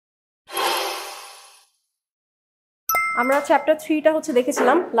আমরা চ্যাপ্টার 3টা হচ্ছে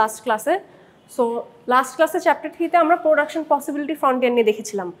দেখেছিলাম লাস্ট ক্লাসে। সো লাস্ট ক্লাসে চ্যাপ্টার 3তে আমরা প্রোডাকশন পসিবিলিটি ফ্রন্টিয়ার নিয়ে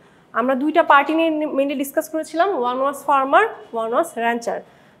দেখেছিলাম। আমরা দুইটা পার্টি নিয়ে মেইনলি ডিসকাস করেছিলাম, one was farmer, one was rancher.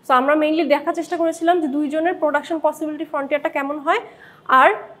 So আমরা মেইনলি দেখার চেষ্টা করেছিলাম যে দুইজনের প্রোডাকশন পসিবিলিটি ফ্রন্টিয়ারটা কেমন হয় আর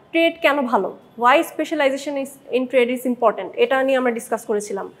ট্রেড কেন ভালো, Y specialisation in trade is important, এটা নিয়ে আমরা ডিসকাস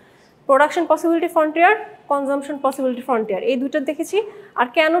করেছিলাম। Production possibility frontier, consumption possibility frontier, এই দুটো দেখেছি। আর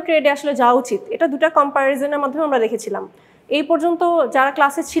কেন ট্রেডে আসলে যাওয়া উচিত, এটা দুটো কম্প্যারিজনের মাধ্যমে আমরা দেখেছিলাম। এই পর্যন্ত যারা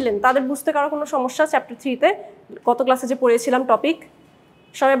ক্লাসে ছিলেন তাদের বুঝতে কারো কোনো সমস্যা চ্যাপ্টার 3তে গত ক্লাসে যে পড়িয়েছিলাম টপিক,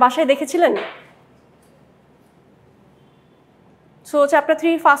 সবাই বাসায় দেখেছিলেন? সো চ্যাপ্টার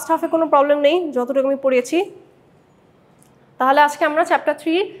 3 ফার্স্ট হাফে কোনো প্রবলেম নেই, যতটুকু আমি পড়িয়েছি। তাহলে আজকে আমরা চ্যাপ্টার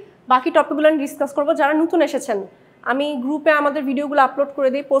 3 বাকি টপিকগুলো ডিসকাস করবো। যারা নতুন এসেছেন, আমি গ্রুপে আমাদের ভিডিওগুলো আপলোড করে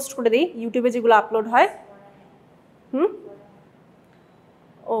দিই, পোস্ট করে দিই, ইউটিউবে যেগুলো আপলোড হয়।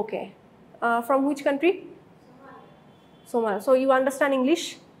 ওকে, from which country? Somalia. So you understand English?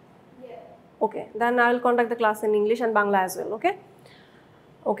 Yeah. Okay, then I will conduct the class in English and Bangla as well, okay?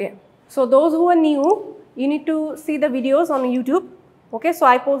 Okay, so those who are new, you need to see the videos on YouTube, okay? So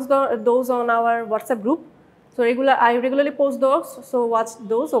I post those on our WhatsApp group. So I regularly post those, so watch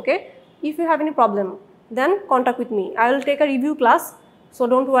those, okay? If you have any problem, then contact with me. I will take a review class, so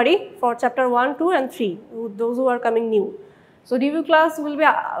don't worry, for chapter 1, 2 and 3, those who are coming new. So review class will be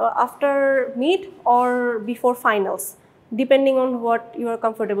after meet or before finals, depending on what you are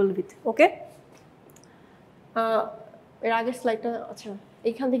comfortable with, okay? এর আগের স্লাইডটা আচ্ছা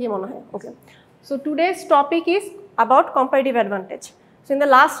এইখান থেকে মনে হয়, okay? So today's topic is about comparative advantage. So in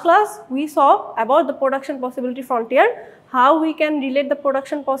the last class we saw about the production possibility frontier, how we can relate the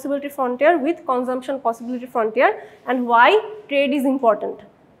production possibility frontier with consumption possibility frontier, and why trade is important,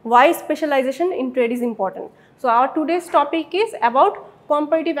 why specialization in trade is important. So our today's topic is about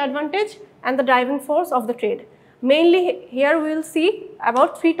comparative advantage and the driving force of the trade. Mainly here we will see about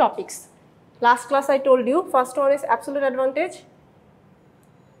 3 topics. Last class I told you, first one is absolute advantage.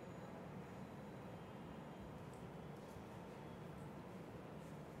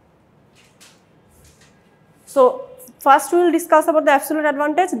 So first we will discuss about the absolute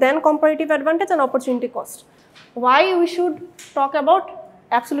advantage, then comparative advantage and opportunity cost. Why we should talk about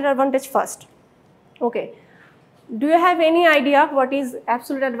absolute advantage first? Okay, do you have any idea what is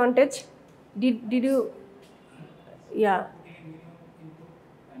absolute advantage? Did you? Yeah.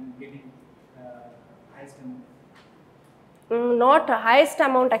 Not highest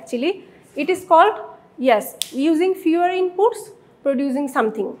amount actually. It is called, yes, using fewer inputs, producing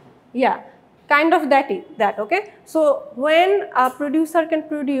something. Yeah, kind of that, okay? So when a producer can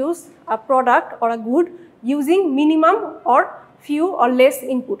produce a product or a good using minimum or few or less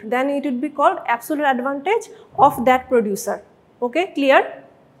input, then it would be called absolute advantage of that producer. Okay, clear?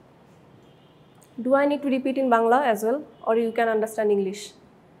 Do I need to repeat in Bangla as well, or you can understand English?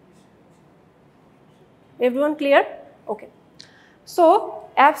 Everyone clear? Okay. So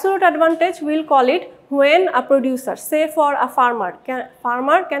absolute advantage, we'll call it when a producer, say for a farmer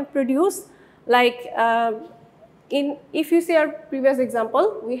can produce like if you see our previous example,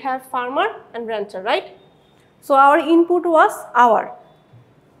 we have farmer and rancher, right? So our input was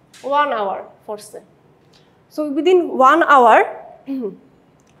 1 hour for say. So within 1 hour,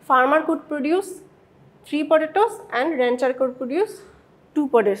 farmer could produce 3 potatoes and rancher could produce 2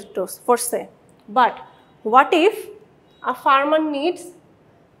 potatoes for say. But what if a farmer needs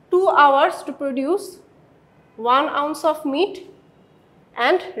 2 hours to produce 1 ounce of meat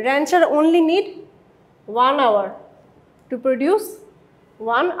and rancher only need 1 hour to produce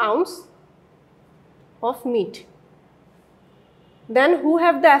 1 ounce of meat? Then who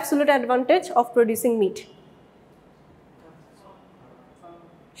have the absolute advantage of producing meat?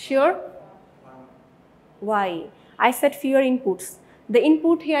 Sure? Why? I said fewer inputs. The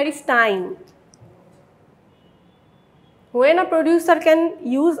input here is time. When a producer can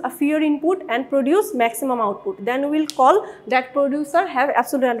use a fewer input and produce maximum output, then we will call that producer have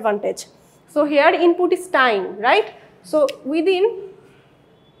absolute advantage. So here input is time, right? So within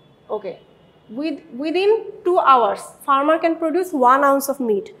 2 hours, farmer can produce 1 ounce of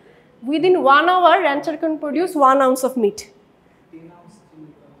meat. Within 1 hour, rancher can produce 1 ounce of meat.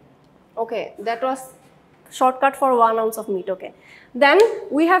 Okay, that was shortcut for 1 ounce of meat, okay. Then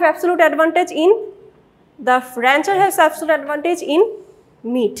we have absolute advantage in, the rancher has absolute advantage in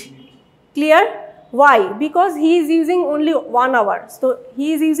meat. Clear? Why? Because he is using only 1 hour. So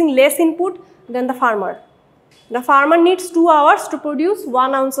he is using less input than the farmer. The farmer needs 2 hours to produce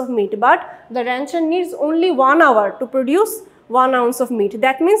 1 ounce of meat, but the rancher needs only 1 hour to produce 1 ounce of meat.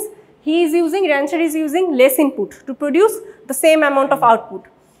 That means rancher is using less input to produce the same amount of output.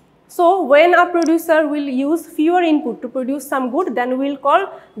 So when a producer will use fewer input to produce some good, then we will call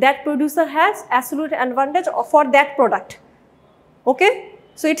that producer has absolute advantage for that product. Okay?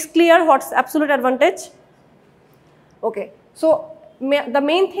 So it's clear what's absolute advantage. Okay. So the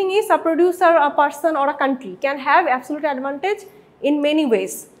main thing is a producer, a person or a country can have absolute advantage in many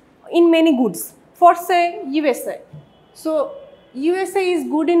ways, in many goods. For say USA. So USA is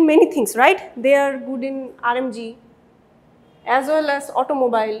good in many things, right? They are good in RMG as well as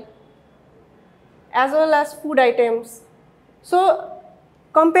automobile, as well as food items. So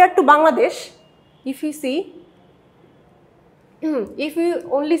compared to Bangladesh, if you see, if you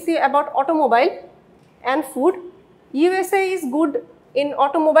only see about automobile and food, USA is good in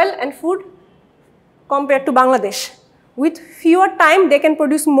automobile and food compared to Bangladesh. With fewer time, they can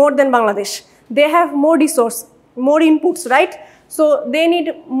produce more than Bangladesh. They have more resource, more inputs, right? So they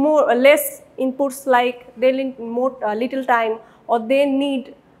need less inputs, like they need more little time, or they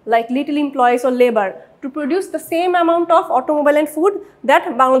need like little employees or labor to produce the same amount of automobile and food that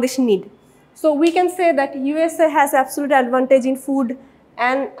Bangladesh need. So we can say that USA has absolute advantage in food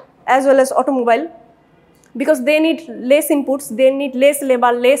and as well as automobile, because they need less inputs, they need less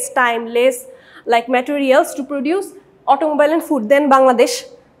labor, less time, less like materials to produce automobile and food than Bangladesh.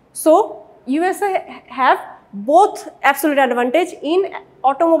 So USA have both absolute advantage in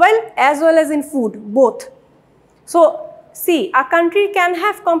automobile as well as in food, both. So see, a country can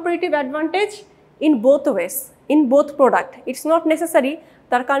have comparative advantage in both ways, in both product. It's not necessary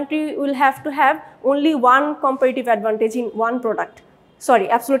that country will have to have only one comparative advantage in one product. Sorry,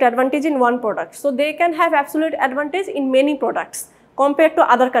 absolute advantage in one product. So they can have absolute advantage in many products compared to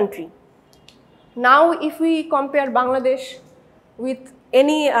other country. Now if we compare Bangladesh with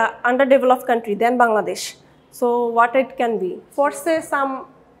any underdeveloped country than Bangladesh, so what it can be? For say some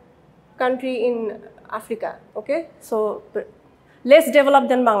country in Africa, okay, so less developed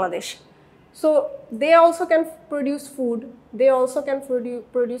than Bangladesh. So they also can produce food, they also can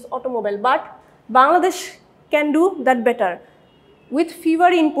produce automobile, but Bangladesh can do that better. With fewer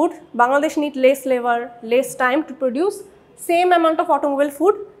input, Bangladesh need less labor, less time to produce same amount of automobile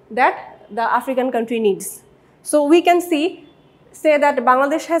food that the African country needs. So we can say that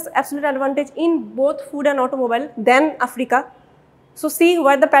Bangladesh has absolute advantage in both food and automobile than Africa. So see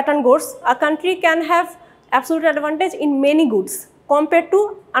where the pattern goes. A country can have absolute advantage in many goods compared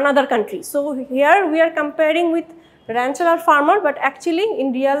to another country. So here we are comparing with rancher or farmer, but actually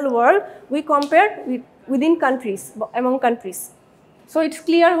in real world we compare within countries, among countries. So it's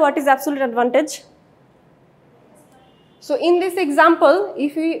clear what is absolute advantage. So in this example,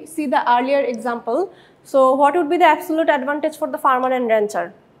 if we see the earlier example, so what would be the absolute advantage for the farmer and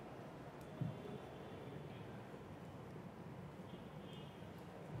rancher?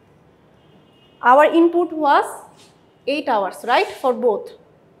 Our input was 8 hours, right, for both.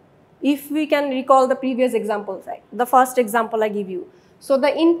 If we can recall the previous examples, the first example I give you. So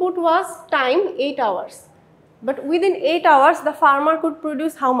the input was time 8 hours. But within 8 hours, the farmer could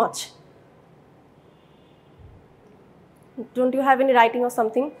produce how much? Don't you have any writing or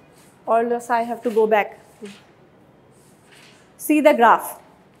something? Or else I have to go back. See the graph.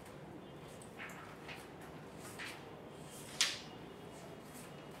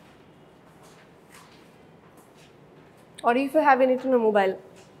 Or if you have it in a mobile.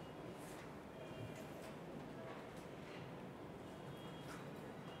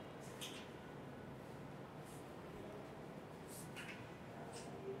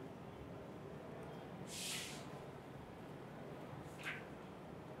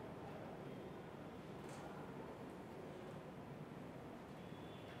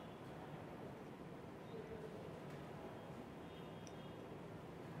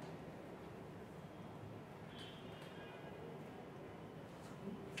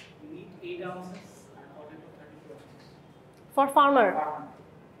 For farmer,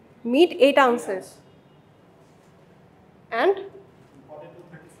 meat 8 ounces and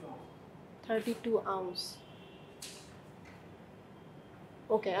 32 ounce.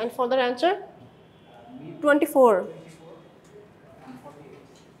 Okay, and for the rancher, 24,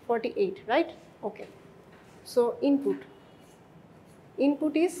 48, right? Okay. So input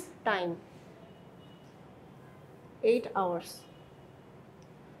is time, 8 hours.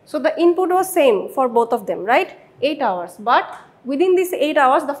 So the input was same for both of them, right? 8 hours, but within these 8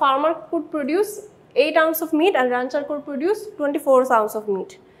 hours, the farmer could produce 8 ounces of meat and rancher could produce 24 ounces of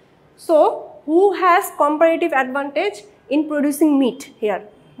meat. So who has comparative advantage in producing meat here?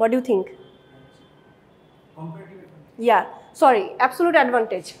 What do you think? Comparative advantage? Yeah, sorry, absolute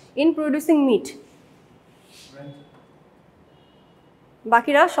advantage in producing meat.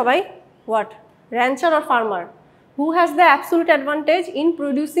 Bakira, shobai, what? Rancher or farmer? Who has the absolute advantage in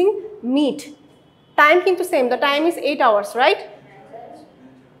producing meat? Time kintu same, the time is 8 hours, right?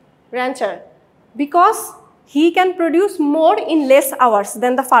 Rancher. Because he can produce more in less hours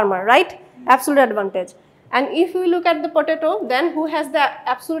than the farmer, right? Absolute advantage. And if we look at the potato, then who has the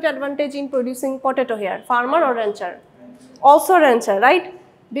absolute advantage in producing potato here? Farmer or rancher? Also rancher, right?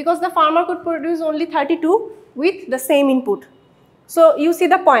 Because the farmer could produce only 32 with the same input. So you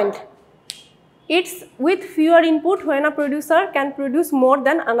see the point. It's with fewer input when a producer can produce more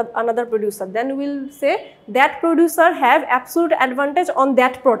than another producer. Then we'll say that producer have absolute advantage on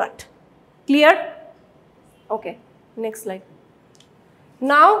that product. Clear? Okay, next slide.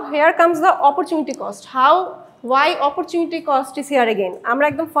 Now here comes the opportunity cost. Why opportunity cost is here again?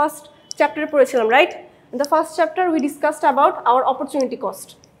 Amra ekdom first chapter porechilam, right? In the first chapter we discussed about our opportunity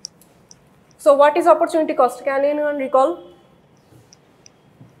cost. So what is opportunity cost? Can anyone recall?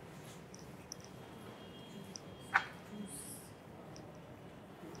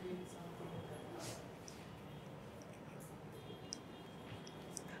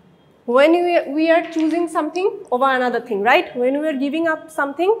 When we are choosing something over another thing, right? When we are giving up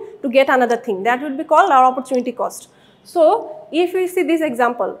something to get another thing, that would be called our opportunity cost. So if we see this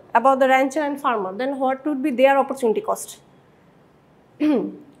example about the rancher and farmer, then what would be their opportunity cost?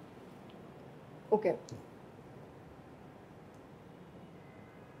 Okay.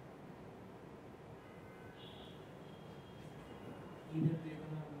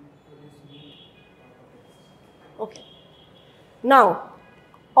 Okay. Now,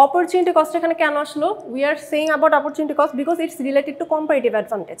 opportunity cost ekhane keno ashlo? We are saying about opportunity cost because it's related to comparative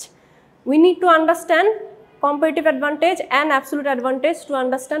advantage. We need to understand comparative advantage and absolute advantage to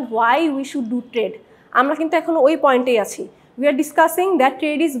understand why we should do trade. Amra kintu ekhono oi point e achi. We are discussing that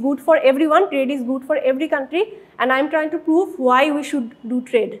trade is good for everyone, trade is good for every country, and I am trying to prove why we should do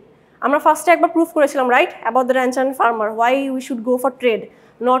trade. Amra first ekbar proof korechilam, right? About the rancher and farmer, why we should go for trade,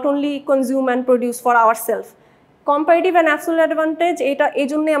 not only consume and produce for ourselves. Comparative and absolute advantage, eta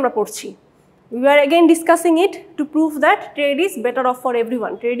ejonne amra porchi. We are again discussing it to prove that trade is better off for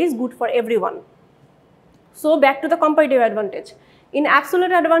everyone, trade is good for everyone. So back to the comparative advantage. In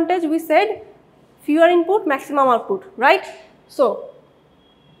absolute advantage, we said fewer input, maximum output, right? So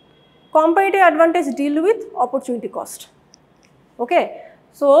comparative advantage deal with opportunity cost. Okay,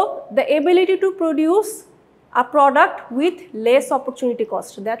 so the ability to produce a product with less opportunity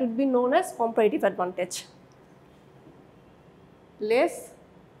cost, that would be known as comparative advantage. Less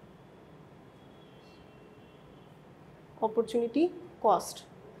opportunity cost.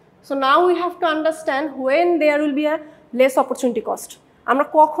 So now we have to understand when there will be a less opportunity cost. Amra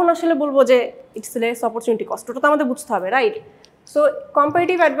kokhon ashole bolbo je it's less opportunity cost. Oটা to amader bujhte hobe, right? So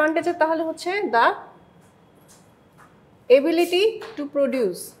comparative advantage er tahole hocche the ability to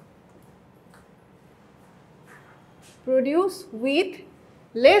produce with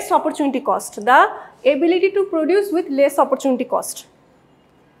less opportunity cost. The ability to produce with less opportunity cost.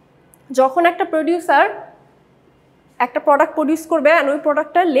 যখন একটা producer একটা product produce করবে আর ওই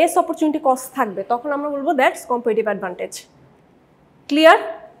প্রোডাক্টটার less opportunity cost থাকবে, তখন আমরা বলবো that's comparative advantage. Clear?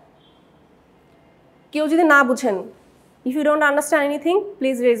 কেউ যদি না বুঝেন, if you don't understand anything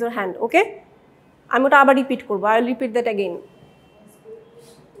please raise your hand. ওকে, আমি ওটা আবার রিপিট করবো, I will repeat that again.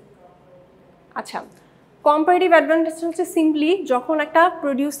 আচ্ছা, কম্পারেটিভ অ্যাডভান্টেজ হচ্ছে সিম্পলি যখন একটা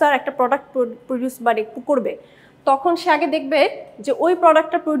প্রোডিউসার একটা প্রোডাক্ট প্রোডিউস করবে, তখন সে আগে দেখবে যে ওই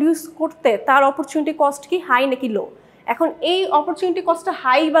প্রোডাক্টটা প্রোডিউস করতে তার অপরচুনিটি কস্ট কি হাই নাকি লো। এখন এই অপরচুনিটি কস্টটা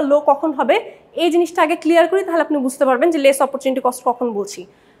হাই বা লো কখন হবে এই জিনিসটা আগে ক্লিয়ার করি, তাহলে আপনি বুঝতে পারবেন যে লেস অপরচুনিটি কস্ট কখন বলছি।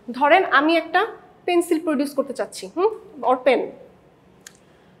 ধরেন আমি একটা পেন্সিল প্রোডিউস করতে চাচ্ছি, or pen.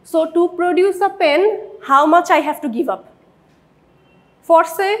 So two produce a pen, how much I have to give up? For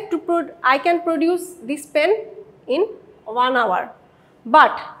say I can produce this pen in 1 hour,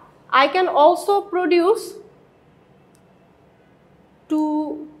 but I can also produce 2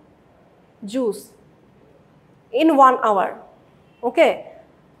 juice in 1 hour. Okay,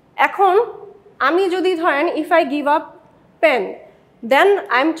 এখন আমি যদি ধরেন if I give up pen, then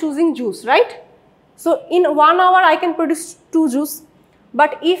I am choosing juice, right? So in 1 hour I can produce 2 juice,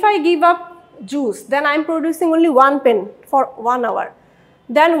 but if I give up juice, then I am producing only 1 pen for 1 hour.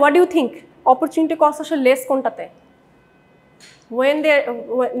 Then what do you think? Opportunity cost is less kontate. When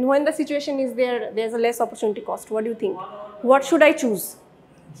the situation is there's a less opportunity cost. What do you think? What should I choose?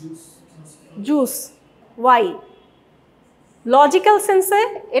 Juice. Why? Logical sense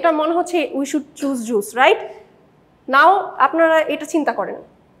eta mone hocche we should choose juice, right? Now apnara eta chinta koren.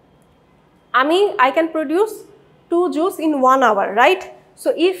 I can produce 2 juice in 1 hour, right? So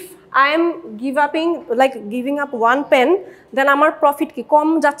if I am giving up 1 pen, then আমার profit কি কম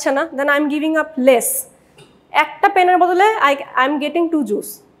যাচ্ছে না, then I am giving up less. একটা পেনের বদলে I'm getting 2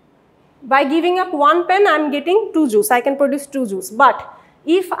 juice. By giving up 1 pen, I'm getting 2 juice. I can produce 2 juice. But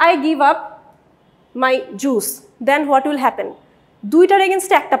if I give up my juice, then what will happen? দুইটার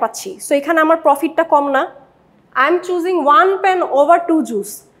এগেইনস্টে একটা পাচ্ছি, so এখানে আমার প্রফিটটা কম না? I'm choosing 1 pen over 2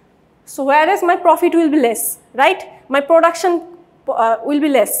 juice. So whereas my profit will be less, right? My production will be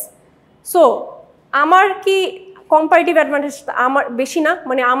less. So আমার কি comparative advantage আমার বেশি না?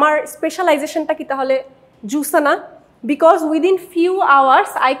 মানে আমার স্পেশালাইজেশনটা কি তাহলে জুস না? Because within few hours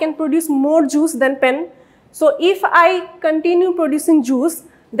I can produce more juice than pen. So if I continue producing juice,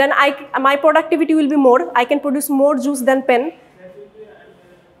 then my productivity will be more. I can produce more juice than pen.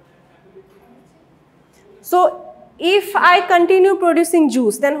 So if I continue producing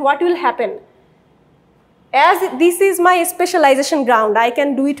juice, then what will happen? As this is my specialization ground, I can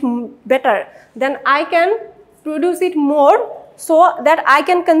do it better. Then I can produce it more so that I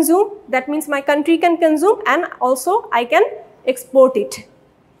can consume. That means my country can consume and also I can export it.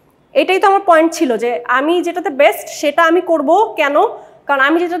 এটাই তো আমার point ছিল যে আমি যেটাতে best সেটা আমি করব কেন? কারণ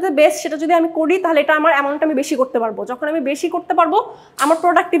আমি যেটাতে বেস্ট সেটা যদি আমি করি তাহলে এটা আমার অ্যামাউন্ট আমি বেশি করতে পারবো। যখন আমি বেশি করতে পারবো আমার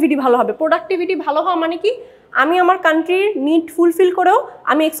প্রোডাক্টিভিটি ভালো হবে। প্রোডাক্টিভিটি ভালো হওয়া মানে কি? আমি আমার কান্ট্রির নিড ফুলফিল করেও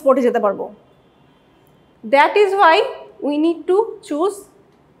আমি এক্সপোর্টে যেতে পারবো। That is why we need to choose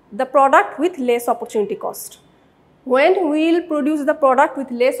the product with less opportunity cost. When we will produce the product with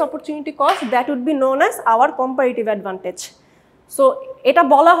less opportunity cost, that would be known as our comparative advantage. So এটা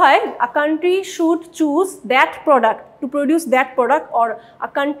বলা হয় a country should choose that product to produce that product, or a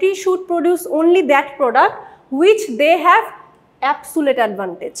country should produce only that product which they have absolute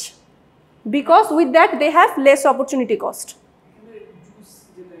advantage, because with that they have less opportunity cost.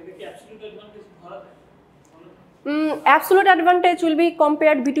 Absolute advantage will be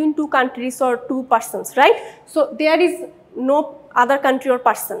compared between two countries or two persons, right? So there is no other country or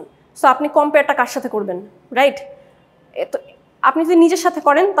person. So আপনি কম্পেয়ারটা কার সাথে করবেন, right? আপনি যদি নিজের সাথে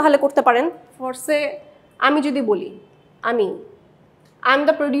করেন তাহলে করতে পারেন। ফর সে আমি যদি বলি I am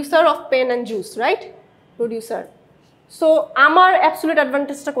the producer of pen and juice, right? Producer. So আমার অ্যাবসোলিউট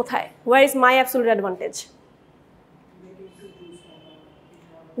অ্যাডভান্টেজটা কোথায়? Where is my absolute advantage?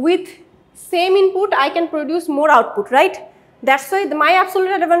 With same input I can produce more output, right? That's why my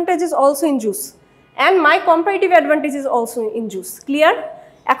absolute advantage is also in juice and my comparative advantage is also in juice. Clear?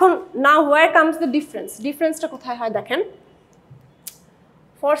 এখন now where comes the difference? Difference-টা কোথায় হয় দেখেন।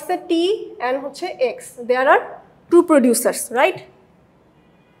 For say T and হচ্ছে X, there are two producers, right?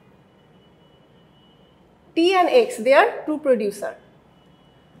 T and X, they are two producer.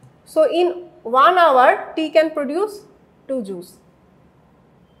 So in 1 hour T can produce 2 juice.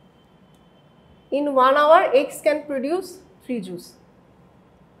 In 1 hour, X can produce 3 juice.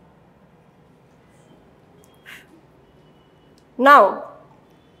 Now,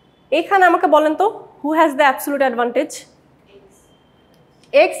 এখানে আমাকে বলেন তো, who has the absolute advantage?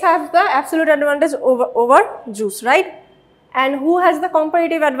 X has the absolute advantage over juice, right? And who has the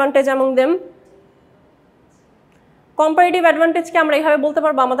comparative advantage among them? Comparative advantage কে আমরা এইভাবে বলতে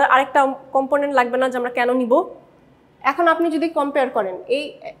পারবো, আমাদের আরেকটা কম্পোনেন্ট লাগবে না যে আমরা কেন নিব। এখন আপনি যদি কম্পেয়ার করেন, এই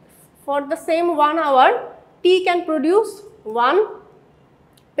for the same 1 hour, T can produce 1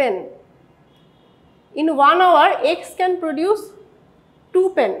 pen. In 1 hour, X can produce 2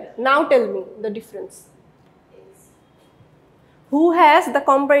 pen. Now tell me the difference. Who has the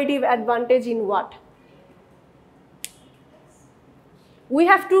comparative advantage in what? We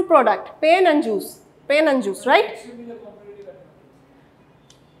have two products, pen and juice. Pen and juice, right?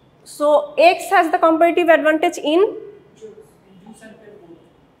 So X has the comparative advantage in?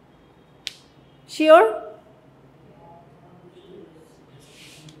 Sure?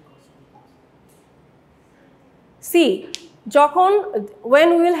 See, when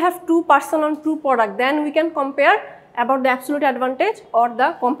we will have two person on two product, then we can compare about the absolute advantage or the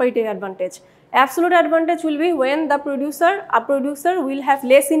comparative advantage. Absolute advantage will be when a producer will have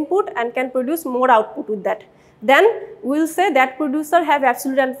less input and can produce more output with that. Then we'll say that producer have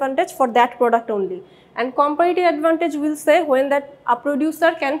absolute advantage for that product only. And comparative advantage will say when a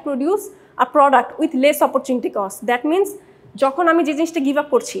producer can produce a product with less opportunity cost. That means যখন আমি যে জিনিসটা give up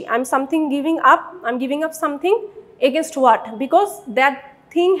করছি, I'm giving up something against what? Because that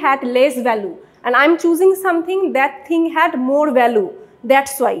thing had less value and I'm choosing something that thing had more value.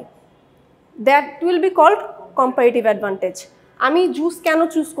 That's why that will be called comparative advantage. আমি juice কেন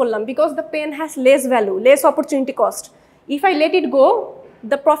choose করলাম? Because the pen has less value, less opportunity cost. If I let it go,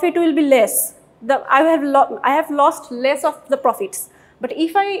 the profit will be less. I have lost less of the profits. But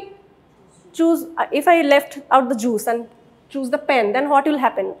if I left out the juice and choose the pen, then what will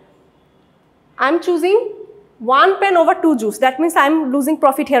happen? I'm choosing 1 pen over 2 juice. That means I'm losing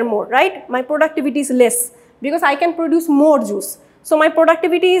profit here more, right? My productivity is less because I can produce more juice. So my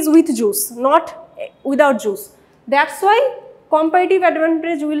productivity is with juice, not without juice. That's why comparative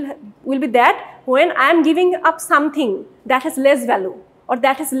advantage will be that when I am giving up something that has less value or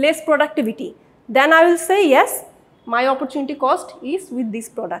that has less productivity, then I will say yes, my opportunity cost is with this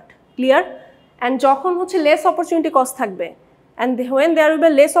product. Clear? And যখন হচ্ছে less opportunity cost থাকবে, and when there will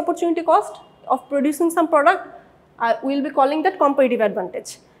be less opportunity cost of producing some product, we will be calling that comparative advantage.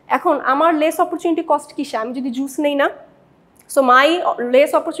 এখন আমার less opportunity cost কিসে? আমি যদি juice নেই না, so my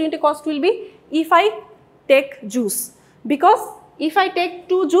less opportunity cost will be if I take juice, because if I take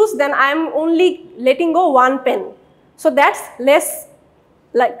 2 juice, then I am only letting go 1 pen, so that's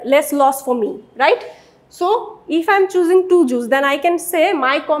less loss for me, right? So if I am choosing 2 juice, then I can say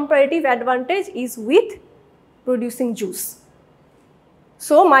my comparative advantage is with producing juice.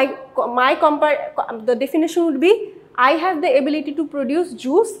 So the definition would be I have the ability to produce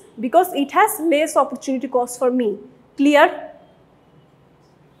juice because it has less opportunity cost for me. Clear?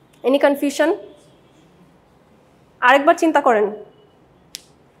 Any confusion? আরেকবার চিন্তা করেন,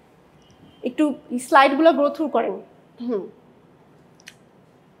 একটু স্লাইডগুলো go through করেন।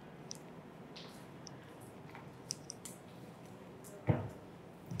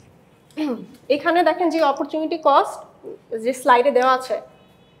 এখানে দেখেন যে opportunity cost যে স্লাইডে দেওয়া আছে,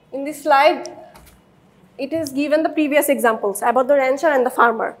 in this slide it is given the previous examples about the rancher and the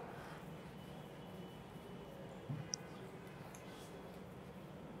farmer.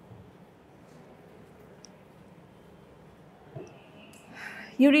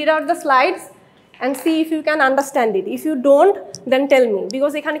 You read out the slides and see if you can understand it. If you don't, then tell me,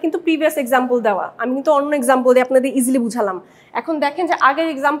 because এখানে কিন্তু previous example দেওয়া, আমি কিন্তু অন্য example দিয়ে আপনাদের easily বুঝালাম। এখন দেখেন যে আগের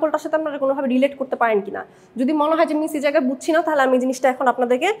এক্সাম্পলটার সাথে আপনারা কোনোভাবে রিলেট করতে পারেন কিনা। যদি মনে হয় যে আমি সেই জায়গায় বুঝছি না, তাহলে আমি জিনিসটা এখন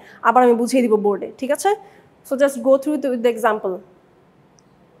আপনাদেরকে আবার আমি বুঝিয়ে দিব বোর্ডে, ঠিক আছে? So just go through with the example.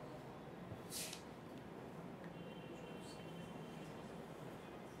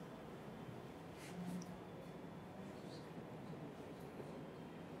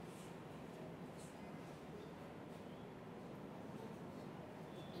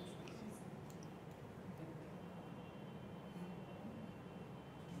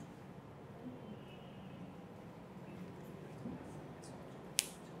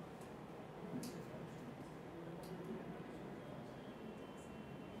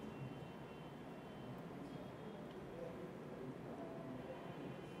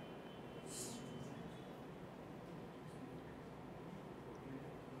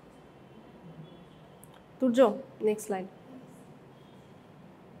 Turjo, next slide.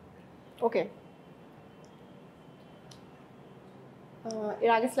 Okay.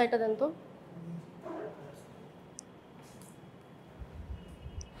 এর আগের স্লাইডটা দেন তো।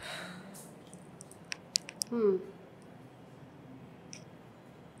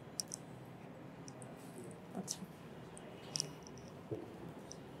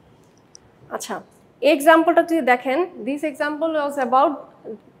 আচ্ছা, এই এক্সাম্পলটা যদি দেখেন, this example was about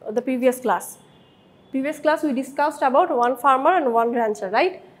the previous class. Previous class we discussed about one farmer and one rancher,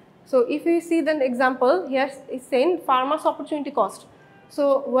 right? So if you see the example here, it's saying farmer's opportunity cost. So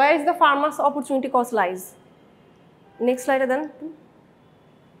where is the farmer's opportunity cost lies? Next slide then.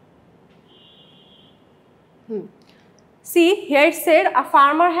 See here it said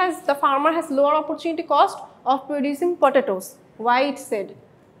the farmer has lower opportunity cost of producing potatoes. Why it said?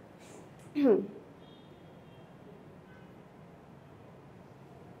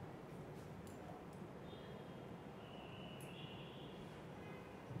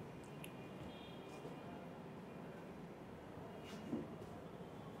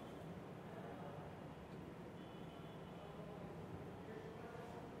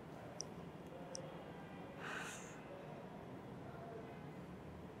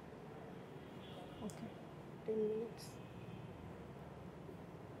 Okay, 10 minutes.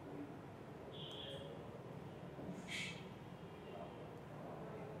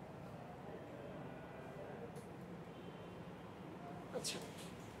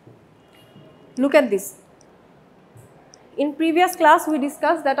 Look at this. In previous class, we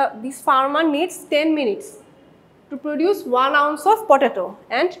discussed that this farmer needs 10 minutes to produce 1 ounce of potato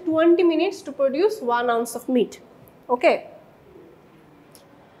and 20 minutes to produce 1 ounce of meat. Okay.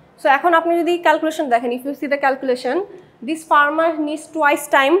 So, এখন আপনি যদি calculation দেখেন, if you see the calculation, this farmer needs twice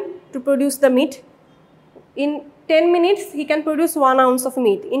time to produce the meat. In 10 minutes, he can produce 1 ounce of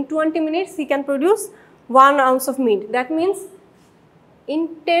meat. In 20 minutes, he can produce 1 ounce of meat. That means in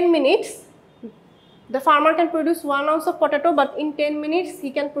 10 minutes, the farmer can produce 1 ounce of potato, but in 10 minutes, he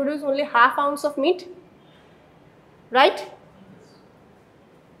can produce only half ounce of meat, right?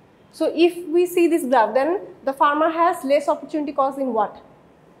 So if we see this graph, then the farmer has less opportunity cost in what?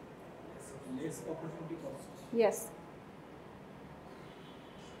 Less opportunity cost. Yes.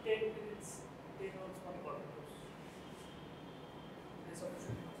 10 minutes, 10 ounce for potatoes. Less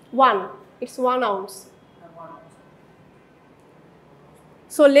opportunity. 1. It's 1 ounce. 1 ounce.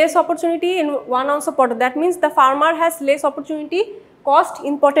 So less opportunity in 1 ounce of potato. That means the farmer has less opportunity cost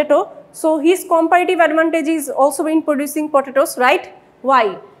in potato. So his comparative advantage is also in producing potatoes, right?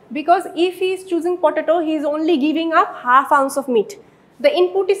 Why? Because if he is choosing potato, he is only giving up half ounce of meat. The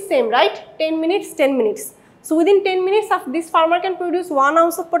input is same, right? 10 minutes, 10 minutes. So within 10 minutes of this farmer can produce 1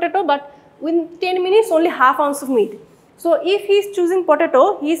 ounce of potato, but within 10 minutes only half ounce of meat. So if he is choosing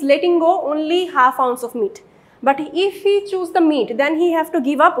potato, he is letting go only half ounce of meat. But if he choose the meat, then he have to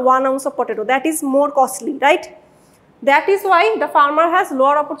give up 1 ounce of potato. That is more costly, right? That is why the farmer has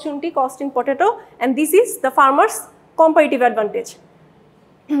lower opportunity cost in potato, and this is the farmer's comparative advantage.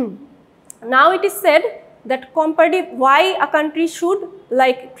 Now it is said that comparative, why a country should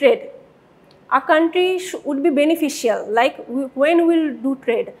like trade. A country would be beneficial, like when we will do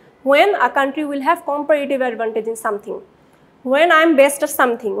trade, when a country will have comparative advantage in something. When I am best at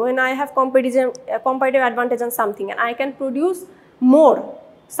something, when I have comparative advantage on something and I can produce more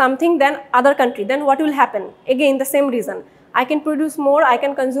something than other country, then what will happen? Again, the same reason. I can produce more, I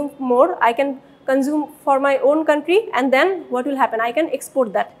can consume more, I can consume for my own country, and then what will happen? I can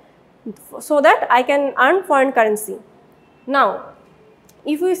export that so that I can earn foreign currency. Now,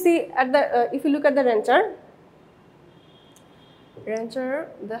 if we see at the, if you look at the rancher,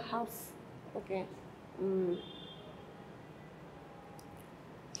 the half, okay.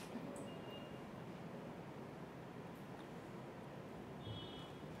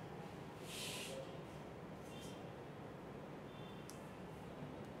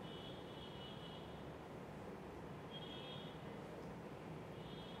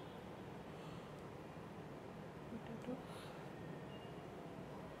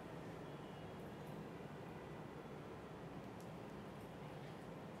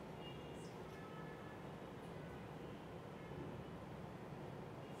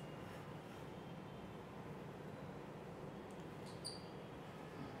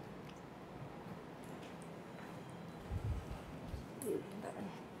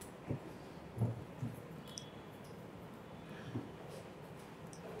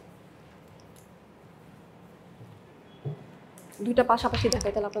 দুইটা পাশাপাশি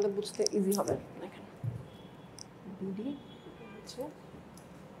দেখাই তাহলে আপনাদের বুঝতে easy হবে। দেখেন BD হচ্ছে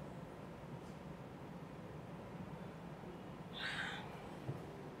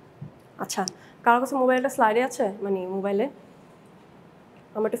আচ্ছা, কারোর কাছে মোবাইলটা স্লাইডে আছে, মানে মোবাইলে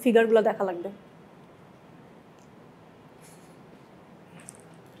আমার একটু ফিগারগুলো দেখা লাগবে।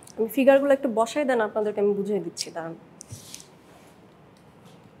 আমি ফিগারগুলো একটু বসাই দেন, আপনাদেরকে আমি বুঝিয়ে দিচ্ছি। দাঁড়ান।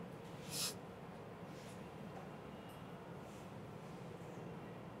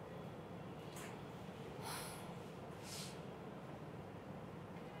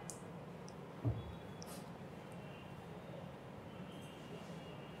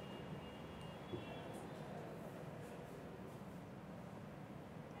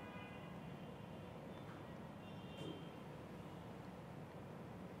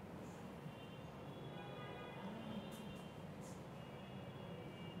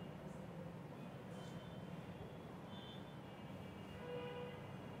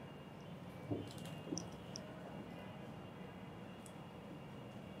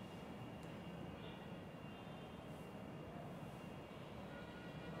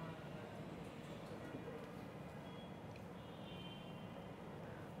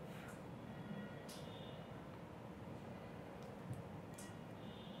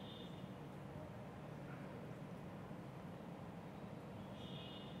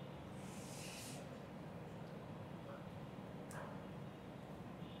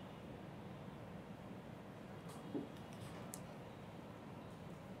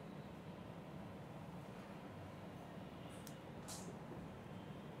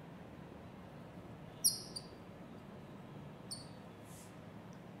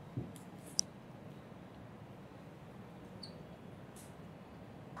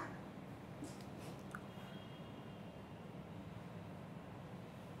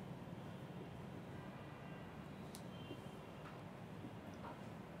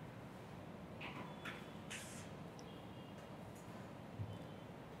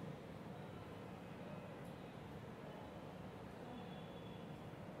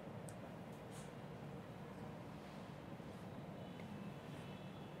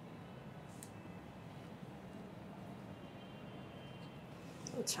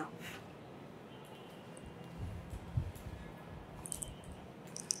 আচ্ছা,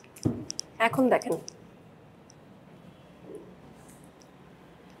 এখন দেখেন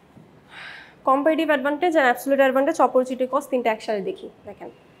কম্পারেটিভ অ্যাডভান্টেজ আর অ্যাবসলিউট অ্যাডভান্টেজ, অপরচুনিটি কস্ট, তিনটা একসাথে দেখি। দেখেন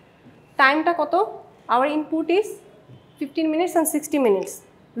টাইমটা কত, hour input is 15 minutes and 60 minutes.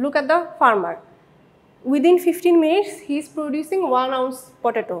 Look at the farmer. Within 15 minutes, he is producing 1 ounce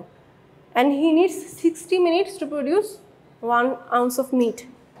potato and he needs 60 minutes to produce 1 ounce of meat.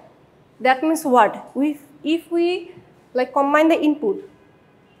 That means what? If we like combine the input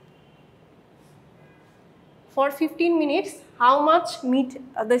for 15 minutes, how much meat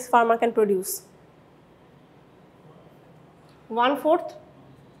this farmer can produce? 1/4,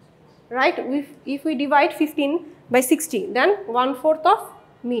 right? If we divide 15 by 60, then 1/4 of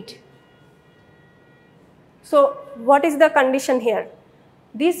meat. So what is the condition here?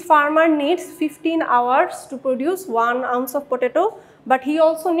 This farmer needs 15 hours to produce 1 ounce of potato, but he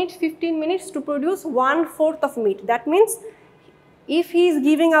also needs 15 minutes to produce 1/4 of meat. That means if he is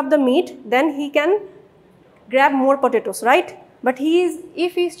giving up the meat, then he can grab more potatoes, right? But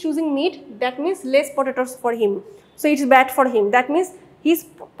if he is choosing meat, that means less potatoes for him. So it's bad for him. That means his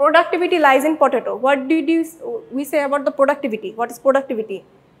productivity lies in potato. What did we say about the productivity? What is productivity?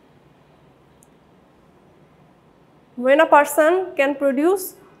 When a person can produce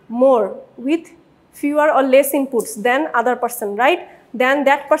more with fewer or less inputs than other person, right? Then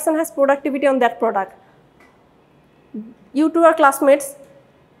that person has productivity on that product. You two are classmates.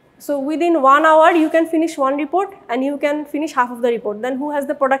 So within 1 hour, you can finish one report and you can finish half of the report. Then who has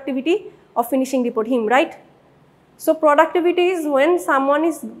the productivity of finishing report? Him, right? So productivity is when someone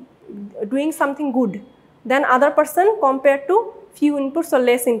is doing something good than other person compared to few inputs or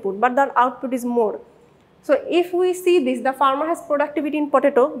less input, but the output is more. So if we see this, the farmer has productivity in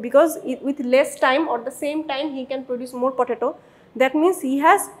potato because with less time or the same time he can produce more potato. That means he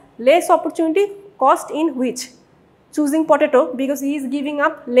has less opportunity cost in which? Choosing potato, because he is giving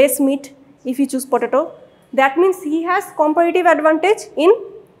up less meat if he choose potato. That means he has comparative advantage in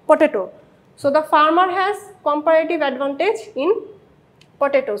potato. So the farmer has comparative advantage in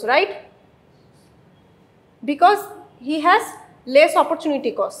potatoes, right? Because he has less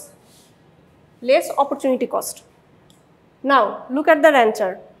opportunity cost. Less opportunity cost. Now look at the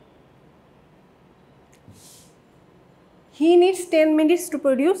rancher. He needs 10 minutes to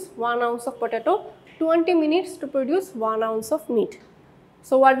produce 1 ounce of potato, 20 minutes to produce 1 ounce of meat.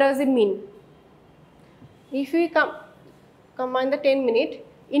 So what does it mean? If we combine the 10 minutes,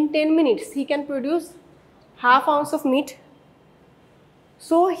 in 10 minutes he can produce half ounce of meat.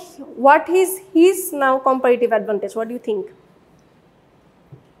 So what is his now comparative advantage? What do you think?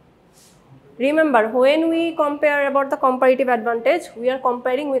 Remember, when we compare about the comparative advantage, we are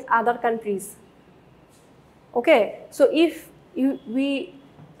comparing with other countries. Okay, so if we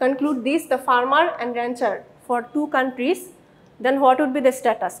conclude this, the farmer and rancher for two countries, then what would be the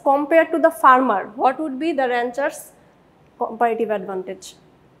status? Compared to the farmer, what would be the rancher's comparative advantage?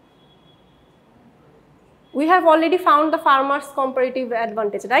 We have already found the farmer's comparative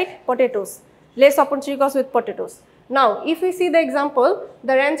advantage, right? Potatoes, less opportunity cost with potatoes. Now, if we see the example,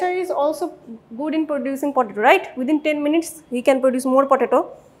 the rancher is also good in producing potato, right? Within 10 minutes, he can produce more potato,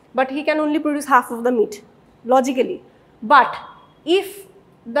 but he can only produce half of the meat, logically. But if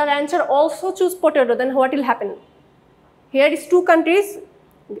the rancher also choose potato, then what will happen? Here is two countries,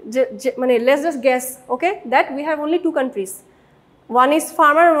 let's just guess, okay, that we have only two countries. One is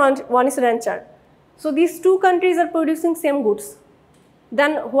farmer, one is rancher. So these two countries are producing same goods.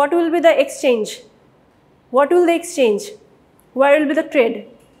 Then what will be the exchange? What will they exchange? Where will be the trade?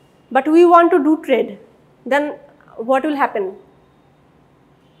 But we want to do trade. Then what will happen?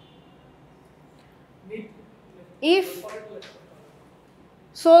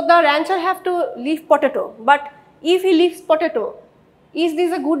 So the rancher have to leave potato. But if he leaves potato, is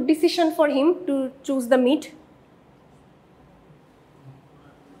this a good decision for him to choose the meat?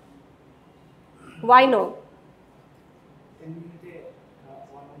 Why no?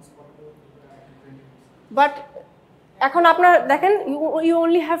 But এখন আপনার দেখেন, you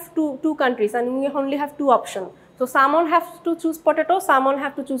only have two countries and we only have two options. So someone has to choose potato, someone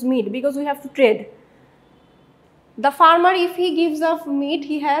have to choose meat because we have to trade. The farmer, if he gives up meat,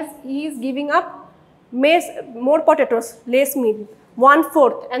 he is giving up more potatoes, less meat,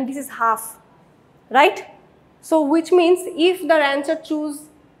 1/4, and this is half, right? So which means if the rancher choose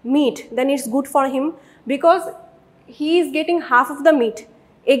meat, then it's good for him because he is getting half of the meat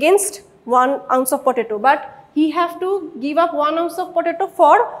against 1 ounce of potato, but he have to give up 1 ounce of potato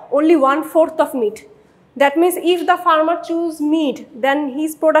for only 1/4 of meat. That means if the farmer choose meat, then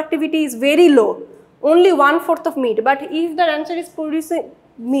his productivity is very low, only 1/4 of meat. But if the rancher is producing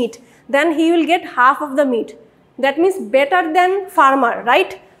meat, then he will get half of the meat. That means better than farmer,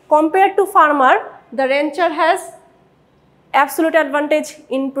 right? Compared to farmer, the rancher has absolute advantage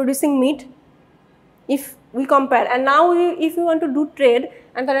in producing meat, if we compare. And now if you want to do trade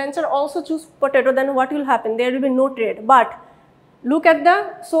and the rancher also choose potato, then what will happen? There will be no trade. But look at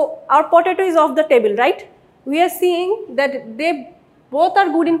so our potato is off the table, right? We are seeing that they both are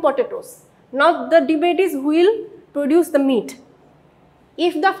good in potatoes. Now the debate is who will produce the meat.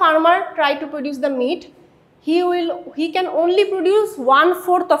 If the farmer try to produce the meat, he can only produce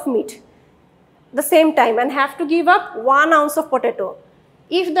 1/4 of meat the same time and have to give up 1 ounce of potato.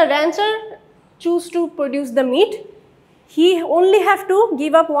 If the rancher choose to produce the meat, he only have to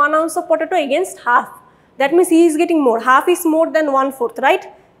give up 1 ounce of potato against half. That means he is getting more. Half is more than 1/4, right?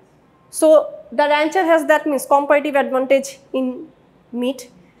 So the rancher has, that means, comparative advantage in meat.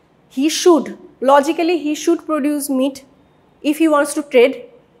 He should, logically, he should produce meat if he wants to trade,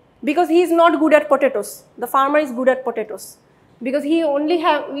 because he is not good at potatoes. The farmer is good at potatoes because he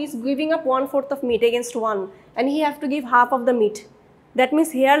is giving up 1/4 of meat against 1, and he have to give half of the meat. That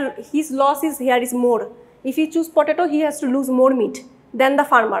means here his loss is more. If he choose potato, he has to lose more meat than the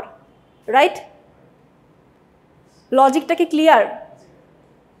farmer, right? Logic ta ki clear?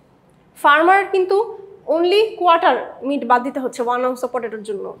 Farmer kintu only quarter meat বাদ দিতে হচ্ছে 1 ounce of potato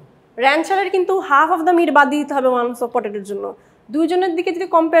জন্য, rancher কিন্তু half of the meat বাদ দিতে হবে 1 ounce of potato জন্য। দুইজনের দিকে যদি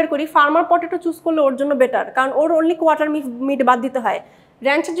কম্পেয়ার করি, ফার্মার পটেটো চুজ করলে ওর জন্য বেটার, কারণ ওর অনলি কোয়ার্টার মিট বাদ দিতে হয়।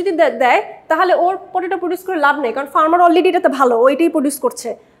 র্যাঞ্চার যদি দেয় তাহলে ওর পটেটো প্রডিউস করে লাভ নেই, কারণ ফার্মার অলরেডি এটাতে ভালো, ওইটাই প্রডিউস করছে।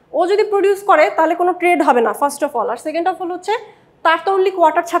 ও যদি প্রডিউস করে তাহলে কোনো ট্রেড হবে না, first of all. R second of all হচ্ছে তার তো অনলি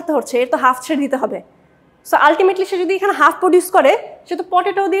কোয়ার্টার ছাড়তে হচ্ছে, এর তো হাফ ছেড়ে দিতে হবে। সো আলটিমেটলি সে যদি এখানে হাফ প্রডিউস করে, সে তো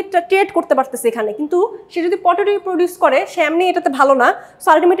পটেটো দিয়ে ট্রেড করতে পারতেছে এখানে, কিন্তু সে যদি পটেটো প্রডিউস করে সে এমনি এটাতে ভালো না, সো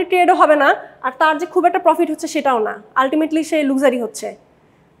আলটিমেটলি ট্রেডও হবে না, আর তার যে খুব একটা প্রফিট হচ্ছে সেটাও না, আলটিমেটলি সে লুজারই হচ্ছে।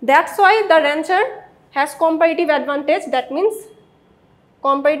 That's why the rancher has comparative advantage, that means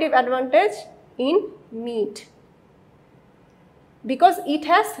comparative advantage in meat, because it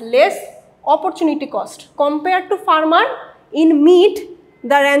has less opportunity cost compared to farmer. In meat,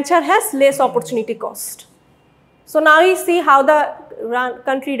 the rancher has less opportunity cost. So now you see how the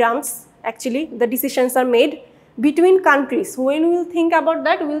country runs. Actually the decisions are made between countries. When we will think about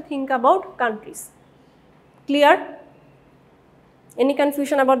that, we will think about countries. Clear? Any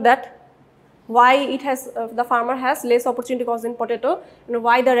confusion about that? Why it has the farmer has less opportunity cost in potato, and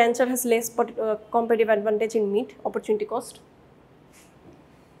why the rancher has less comparative advantage in meat opportunity cost?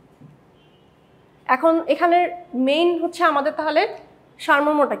 এখন এখানে main হচ্ছে আমাদের তাহলে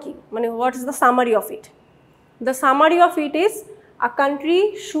সারমর্মটা কি, মানে what is the summary of it? The summary of it is a country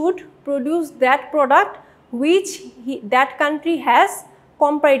should produce that product which that country has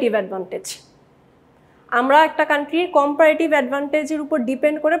comparative advantage. আমরা একটা কান্ট্রির কম্পারেটিভ অ্যাডভান্টেজের উপর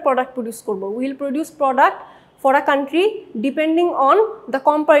ডিপেন্ড করে প্রোডাক্ট প্রডিউস করব। Will produce product for a country depending on the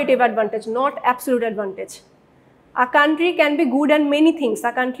comparative advantage, not absolute advantage. A country can be good and many things,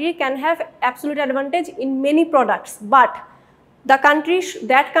 a country can have absolute advantage in many products, but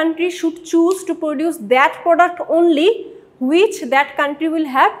that country should choose to produce that product only which that country will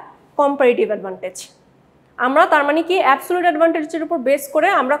have comparative advantage. আমরা তার মানে কি absolute অ্যাডভান্টেজের উপর base করে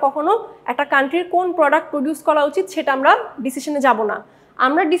আমরা কখনো একটা কান্ট্রির কোন প্রোডাক্ট প্রডিউস করা উচিত সেটা আমরা ডিসিশনে যাব না।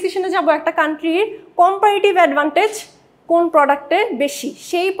 আমরা ডিসিশনে যাব একটা কান্ট্রির কম্পারেটিভ অ্যাডভান্টেজ কোন প্রোডাক্টে বেশি,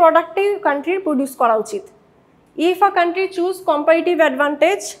 সেই প্রোডাক্টে কান্ট্রির প্রডিউস করা উচিত। If a country choose comparative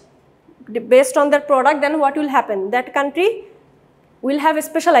advantage based on that product, then what will happen? That country will have a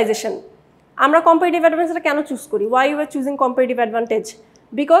specialisation. আমরা কম্পারেটিভ অ্যাডভান্টেজটা কেন চুজ করি? Y you R choosing comparative advantage?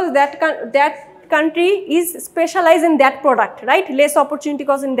 Because that country is specialized in that product, right? Less opportunity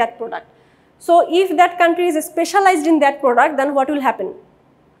cost in that product. So if that country is specialized in that product, then what will happen?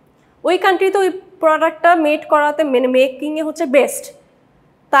 ওই country তো ওই প্রোডাক্টটা made করাতে, মেকিংয়ে হচ্ছে best,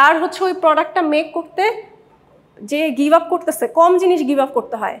 তার হচ্ছে ওই প্রোডাক্টটা মেক করতে যে গিভ আপ করতেছে, কম জিনিস গিভ আপ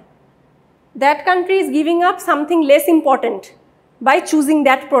করতে হয়। That country is giving up something less important by choosing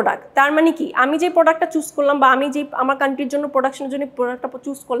that product. তার মানে কি, আমি যে প্রোডাক্টটা চুজ করলাম বা আমি যে আমার কান্ট্রির জন্য প্রোডাকশনের জন্য প্রোডাক্টটা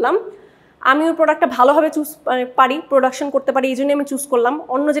চুজ করলাম, আমি ওই প্রোডাক্টটা ভালোভাবে পারি, প্রোডাকশন করতে পারি, এই জন্যই আমি চুজ করলাম।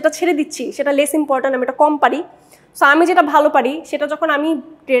 অন্য যেটা ছেড়ে দিচ্ছি সেটা লেস ইম্পর্ট্যান্ট, আমি এটা কম পারি। সো আমি যেটা ভালো পারি সেটা যখন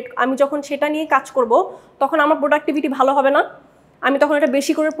আমি যখন সেটা নিয়ে কাজ করব, তখন আমার প্রোডাক্টিভিটি ভালো হবে না, আমি তখন এটা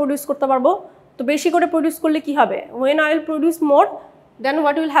বেশি করে প্রডিউস করতে পারবো। তো বেশি করে প্রডিউস করলে কি হবে? when I will produce more, then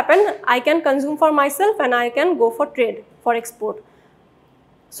what will happen? I can consume for myself and I can go for trade, for export.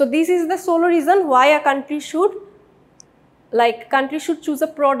 So this is the sole reason why a country should choose a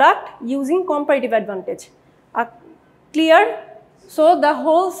product using comparative advantage. Clear? So the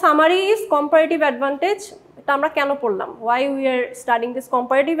whole summary is comparative advantage. এটা আমরা কেন পড়লাম? Why we are studying this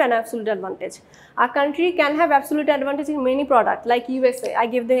comparative and absolute advantage? A country can have absolute advantage in many products, like USA. I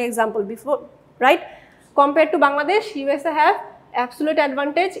gave the example before, right? Compared to Bangladesh, USA have absolute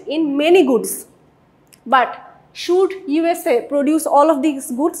advantage in many goods. But should USA produce all of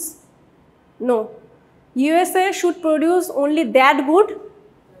these goods? No. USA should produce only that good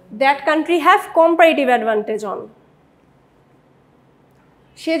that country have comparative advantage on.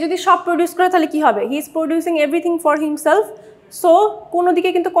 সে যদি সব produce করে তাহলে কি হবে? He is producing everything for himself, so কোনো দিকে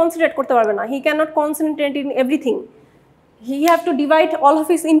কিন্তু concentrate করতে পারবে না. He cannot concentrate in everything. He have to divide all of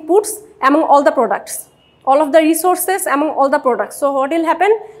his inputs among all the products, all of the resources among all the products. So what will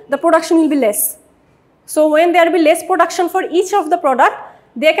happen? The production will be less. So when there will be less production for each of the product,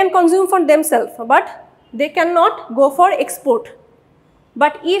 they can consume for themselves, but they cannot go for export.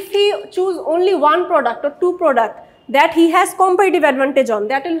 But if he choose only one product or two product that he has comparative advantage on,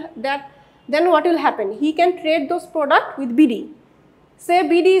 then what will happen? He can trade those product with BD. Say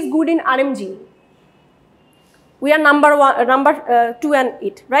BD is good in RMG. We are number 2 and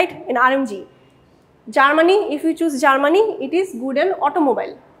it, right? In RMG. Germany, if you choose Germany, it is good in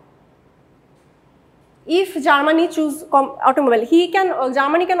automobile. If Germany choose automobile,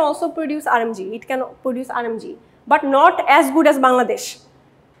 Germany can also produce RMG. It can produce RMG, but not as good as Bangladesh.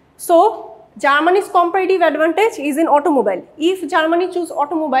 So Germany's comparative advantage is in automobile. If Germany choose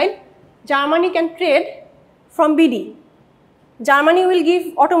automobile, Germany can trade from BD. Germany will give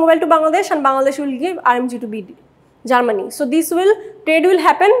automobile to Bangladesh and Bangladesh will give RMG to BD, Germany. So this trade will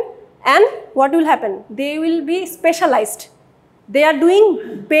happen, and what will happen? They will be specialized. They are doing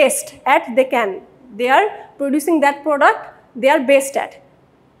best at they can. They are producing that product they are best at.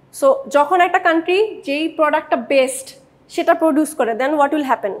 So যখন একটা country যেই productটা best সেটা produce করে, then what will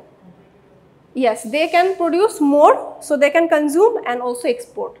happen? Yes, they can produce more, so they can consume and also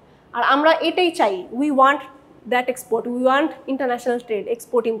export. আর আমরা এটাই চাই. We want that export. We want international trade,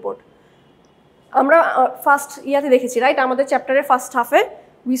 export import. আমরা first ইয়াতে দেখেছি, রাইট? আমাদের চ্যাপ্টারের ফার্স্ট হাফে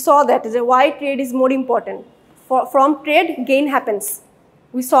we saw that why trade is more important. From trade gain happens.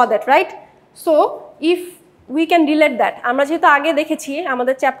 We saw that, right? So if we can relate that, আমরা যেহেতু আগে দেখেছি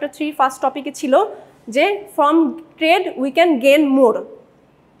আমাদের চ্যাপ্টার 3 ফার্স্ট টপিকে ছিল যে from trade we can gain more.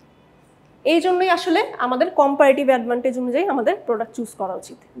 এই জন্যই আসলে আমাদের comparative advantage অনুযায়ী আমাদের প্রোডাক্ট চুজ করা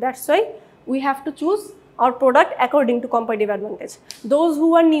উচিত. That's why we have to choose our product according to comparative advantage. Those who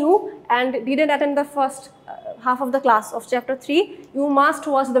are new and didn't attend the first half of the class of chapter 3, you must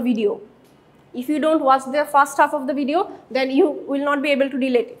watch the video. If you don't watch the first half of the video, then you will not be able to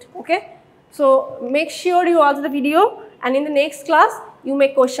relate it, okay? So make sure you watch the video, and in the next class you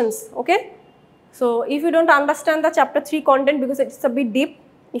make questions, okay? So if you don't understand the chapter 3 content because it's a bit deep,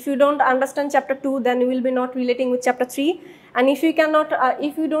 if you don't understand chapter 2, then you will be not relating with chapter 3, and if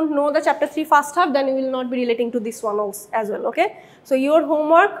you don't know the chapter 3 first half, then you will not be relating to this one also as well, okay? So your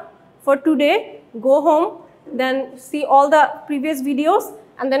homework for today, go home, then see all the previous videos,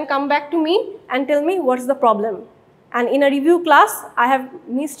 and then come back to me and tell me what's the problem. And in a review class, I have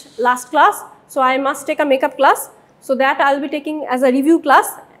missed last class, so I must take a makeup class, so that I'll be taking as a review class.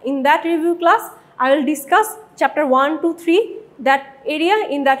 In that review class, I will discuss chapter 1, 2, 3, that area.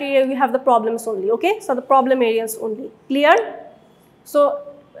 In that area we have the problems only, okay? So the problem areas only. Clear? So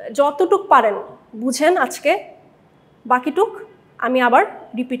যতটুক পারেন বুঝেন আজকে, বাকিটুক আমি আবার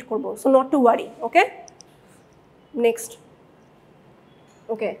repeat করব. So not to worry, okay? Next.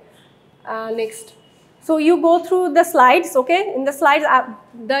 Okay. Next. So you go through the slides, okay? In the slides,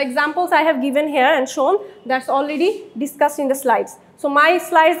 the examples I have given here and shown, that's already discussed in the slides. So my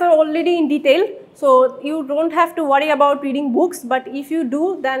slides are already in detail, so you don't have to worry about reading books, but if you do,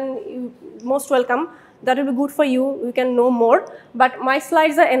 then you most welcome. That will be good for you, you can know more. But my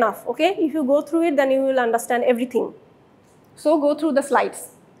slides are enough, okay? If you go through it, then you will understand everything. So go through the slides.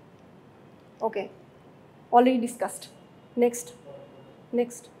 Okay. Already discussed. Next.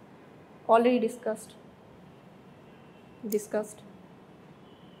 Next. Already discussed. Discussed.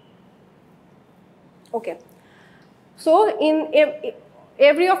 Okay. So in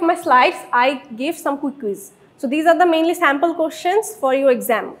every of my slides, I give some quick quiz. So these are the mainly sample questions for your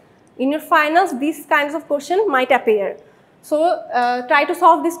exam. In your finals, these kinds of questions might appear. So try to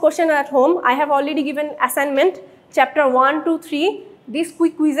solve this question at home. I have already given assignment, chapter 1, 2, 3, these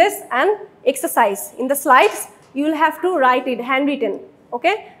quick quizzes and exercise. In the slides, you will have to write it handwritten,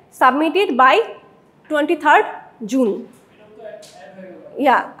 okay? Submit it by 23rd June.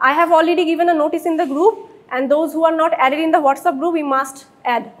 Yeah, I have already given a notice in the group, and those who are not added in the WhatsApp group, we must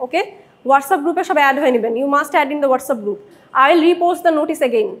add, okay? WhatsApp group e shobe add hoye neben. You must add in the WhatsApp group. I will repost the notice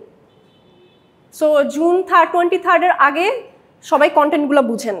again. So June 23rd এর আগে সবাই content গুলো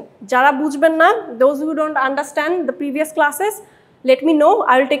বুঝেন. যারা বুঝবেন না, those who don't understand the previous classes, let me know.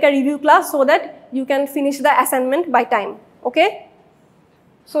 I will take a review class so that you can finish the assignment by time, okay?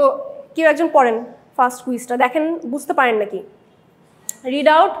 So কেউ একজন পড়েন ফার্স্ট কুইজটা, দেখেন বুঝতে পারেন নাকি. Read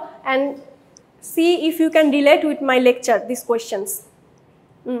out and See if you can relate with my lecture, these questions.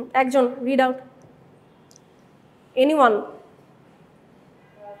 Ekjon, read out. Anyone?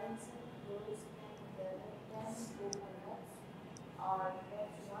 Robinson Crusoe can gather 10 coconuts or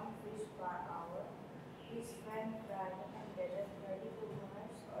catch 1 fish per hour. His friend Friday can gather 30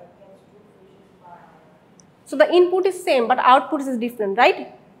 coconuts or catch 2 fishes per hour. So the input is same, but output is different, right?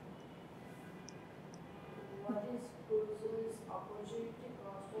 What is Crusoe's opportunity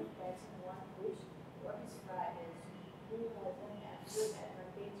cost of catching 1 fish? What is Friday's? Who has an absolute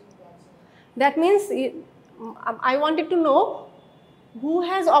advantage in catching? That means I wanted to know who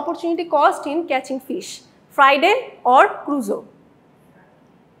has opportunity cost in catching fish, Friday or Crusoe?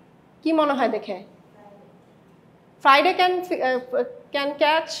 কি মনে হয় দেখে? Friday can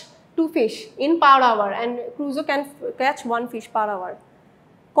catch 2 fish in per hour and Crusoe can catch 1 fish per hour.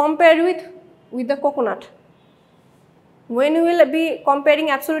 Compare with the coconut. When you will be comparing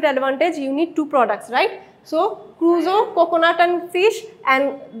absolute advantage, you need 2 products, right? So Crusoe, coconut and fish, and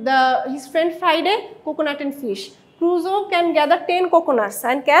his friend Friday, coconut and fish. Crusoe can gather 10 coconuts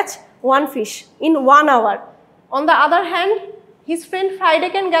and catch 1 fish in 1 hour. On the other hand, his friend Friday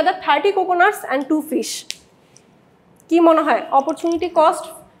can gather 30 coconuts and 2 fish. কি মনে হয় opportunity cost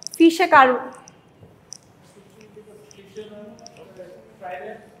ফিশে কার?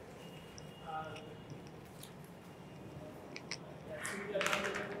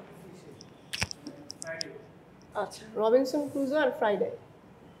 আচ্ছা, Robinson Crusoe and Friday,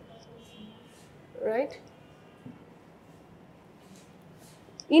 right?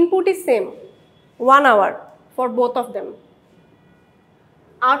 Input is same, 1 hour for both of them.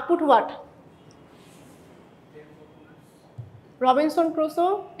 Output what? Robinson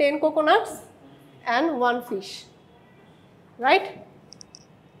Crusoe 10 coconuts and 1 fish, right?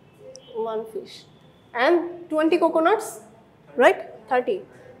 1 fish and 20 coconuts, right? 30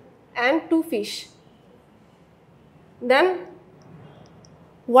 and 2 fish. Then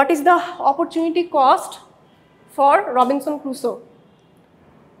what is the opportunity cost for Robinson Crusoe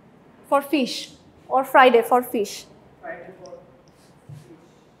for fish or Friday for fish? Friday for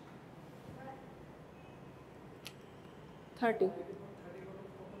 30.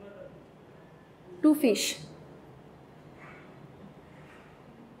 2 fish.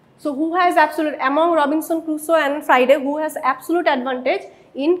 So who has absolute, among Robinson Crusoe and Friday, who has absolute advantage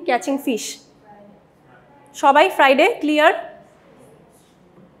in catching fish? Shobai, Friday, clear?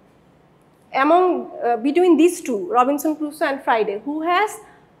 Among, between these two, Robinson Crusoe and Friday, who has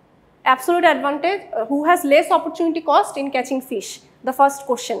absolute advantage, who has less opportunity cost in catching fish? The first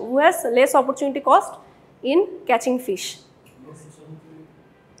question, who has less opportunity cost in catching fish?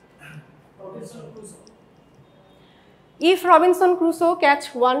 If Robinson Crusoe catch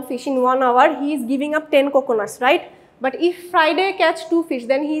 1 fish in 1 hour, he is giving up 10 coconuts, right? But if Friday catch 2 fish,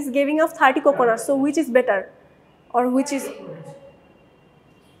 then he is giving up 30 coconuts. So which is better? Or which is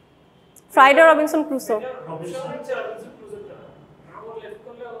Friday or Robinson Crusoe?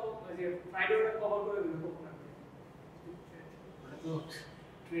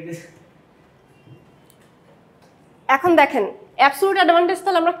 এখন দেখেন absolute advantage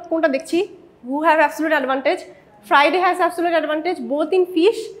তাহলে আমরা কোনটা দেখছি? Who have absolute advantage? Friday has absolute advantage both in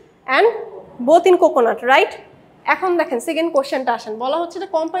fish and both in coconut, right? এখন দেখেন second কোশ্চেনটা আসেন, বলা হচ্ছে যে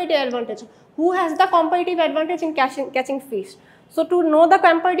comparative advantage. Who has the comparative advantage in catching fish? So to know the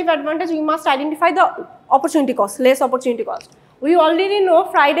comparative advantage, we must identify the opportunity cost, less opportunity cost. We already know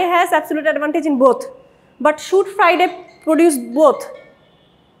Friday has absolute advantage in both, but should Friday produce both?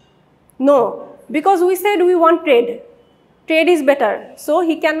 No, because we said we want trade. Trade is better, so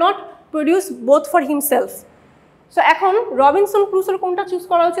he cannot produce both for himself. So এখন Robinson Crusoe কোনটা choose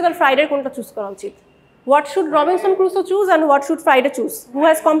করা উচিত আর Friday কোনটা choose করা উচিত? What should Robinson Crusoe choose and what should Friday choose? Who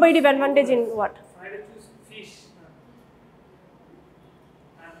has comparative advantage in what? Friday choose fish.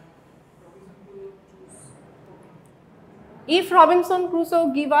 And Robinson Crusoe choose coconut. If Robinson Crusoe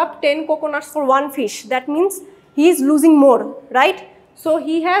give up 10 coconuts for 1 fish, that means he is losing more, right? So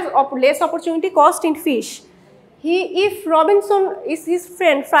he has less opportunity cost in fish. If Robinson is his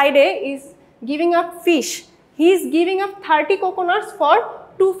friend Friday is giving up fish, he is giving up 30 coconuts for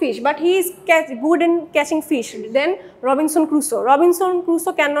 2 fish, but he is good in catching fish. Then Robinson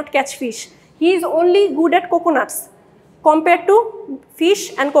Crusoe cannot catch fish. He is only good at coconuts compared to fish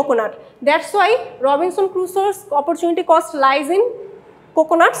and coconut. That's why Robinson Crusoe's opportunity cost lies in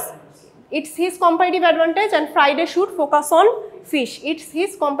coconuts. It's his comparative advantage, and Friday should focus on fish. It's his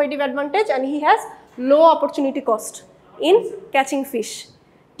comparative advantage and he has low opportunity cost in catching fish.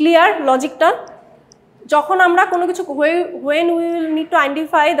 Clear logic ta? যখন আমরা কোনো কিছু when we will need to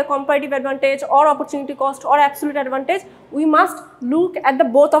identify the comparative advantage or opportunity cost or absolute advantage, we must look at the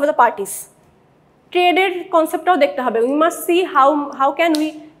both of the parties. ট্রেডের কনসেপ্টটাও দেখতে হবে। We must C how can we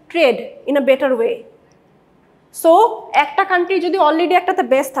trade in a better way. So একটা country যদি already একটাতে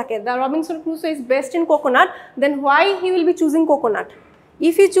best থাকে, the Robinson Crusoe is best in coconut, then why he will be choosing coconut?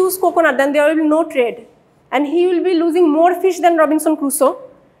 If he choose coconut, then there will be no trade, and he will be losing more fish than Robinson Crusoe.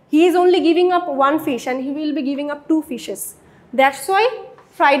 He is only giving up one fish, and he will be giving up 2 fishes. That's why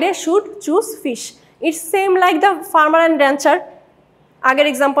Friday should choose fish. It's same like the farmer and rancher. আগের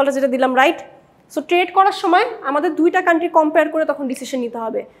এক্সাম্পলটা যেটা দিলাম, right? So trade করার সময় আমাদের দুইটা country compare করে তখন decision নিতে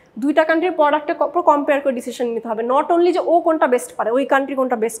হবে। দুইটা কান্ট্রির প্রোডাক্টটা কম্পেয়ার করে ডিসিশন নিতে হবে, নট অনলি যে ও কোনটা বেস্ট পারে, ওই কান্ট্রি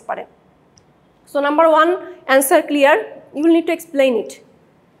কোনটা বেস্ট পারে। So number 1 answer clear, you will need to explain it.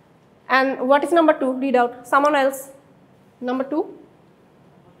 And what is number 2? Read out. Someone else. Number 2.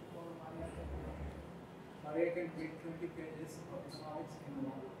 Maria can read 20 pages of economics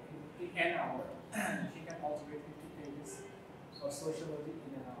in an hour. She can also read 50 pages of sociology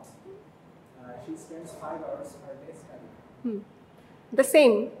in an hour. She spends 5 hours per day studying. The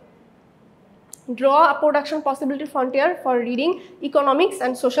same. Draw a production possibility frontier for reading economics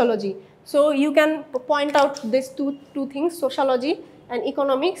and sociology. So you can point out these two things, sociology and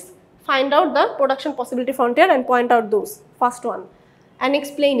economics. Find out the production possibility frontier and point out those, first one, and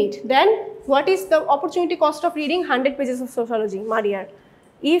explain it. Then what is the opportunity cost of reading 100 pages of sociology? Maria,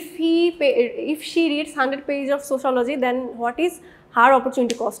 if she reads 100 pages of sociology, then what is her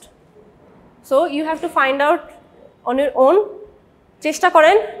opportunity cost? So you have to find out on your own. Chesta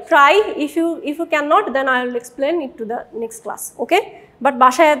karen, try. If you cannot, then I will explain it to the next class, okay? But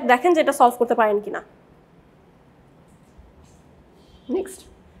bashaye dekhen je eta solve korte paren kina. Next.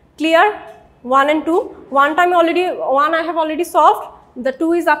 Clear? 1 and 2. One I have already solved. The 2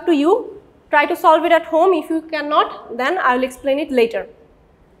 is up to you. Try to solve it at home. If you cannot, then I will explain it later.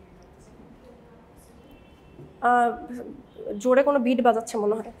 জোরে কোনো bit বাজাচ্ছে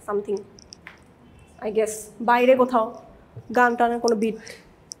মনে হয়, something, I guess বাইরে কোথাও গান টানের কোনো বিট।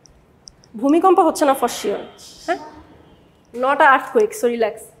 ভূমিকম্প হচ্ছে না ফর শিওর, হ্যাঁ? Not a earthquake, so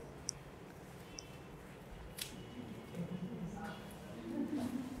relax.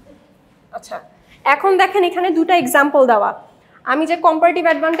 আচ্ছা, এখন দেখেন এখানে দুটো এক্সাম্পল দেওয়া। আমি যে কম্পারেটিভ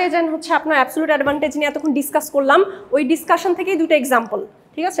অ্যাডভান্টেজ এন্ড হচ্ছে আপনার অ্যাবসলিউট অ্যাডভান্টেজ নিয়ে এতক্ষণ ডিসকাস করলাম, ওই ডিসকাশন থেকেই দুটো এক্সাম্পল,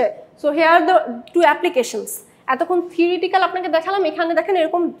 ঠিক আছে? So here the 2 applications. এতক্ষণ থিওরিটিক্যাল আপনাকে দেখালাম, এখানে দেখেন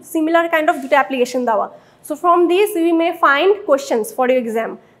এরকম সিমিলার কাইন্ড অফ দুটো অ্যাপ্লিকেশন দেওয়া। So from this we may find questions for your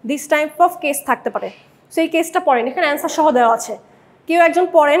exam. This type of case থাকতে পারে। সো এই কেসটা পড়েন, এখানে অ্যান্সার সহ দেওয়া আছে। কেউ একজন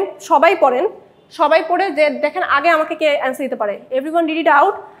পড়েন, সবাই পড়ে যে দেখেন আগে আমাকে কে অ্যান্সার দিতে পারে। Everyone read it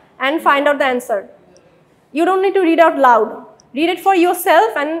out and find out the answer. You don't need to read out loud. Read it for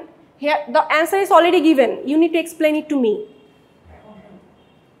yourself, and here the answer is already given. You need to explain it to me.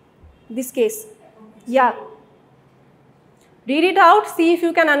 This case. Yeah. Read it out, see if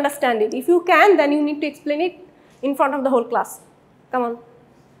you can understand it. If you can, then you need to explain it in front of the whole class. Come on.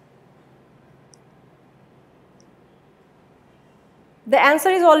 The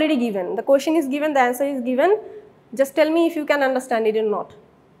answer is already given. The question is given, the answer is given. Just tell me if you can understand it or not.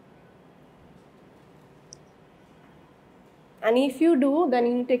 And if you do, then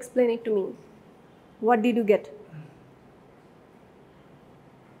you need to explain it to me. What did you get?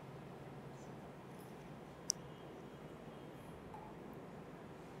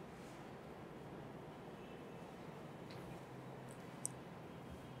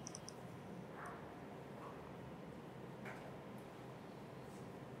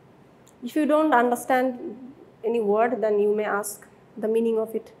 If you don't understand any word, then you may ask the meaning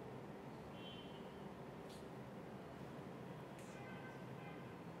of it.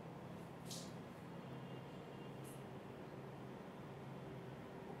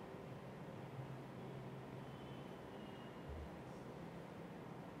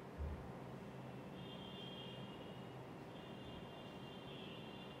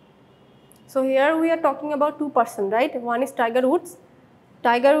 So here we are talking about 2 persons, right? One is Tiger Woods.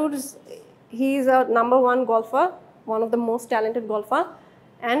 Tiger Woods, he is a #1 golfer, one of the most talented golfer,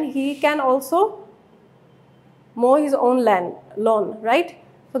 and he can also mow his own lawn, right?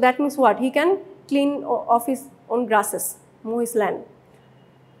 So that means what? He can clean off his own grasses, mow his land.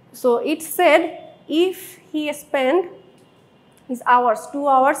 So it said if he spent his hours, 2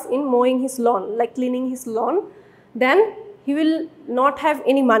 hours in mowing his lawn, like cleaning his lawn, then he will not have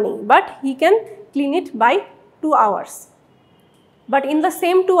any money, but he can clean it by 2 hours. But in the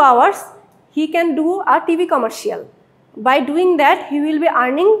same 2 hours, he can do a TV commercial. By doing that, he will be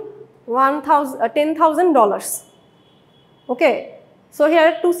earning $10,000. Okay, so here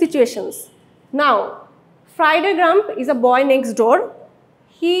are 2 situations. Now, Friday Grump is a boy next door.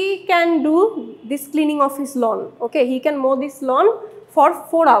 He can do this cleaning of his lawn. Okay, he can mow this lawn for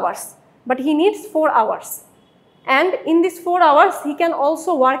 4 hours. but he needs 4 hours. And in these 4 hours, he can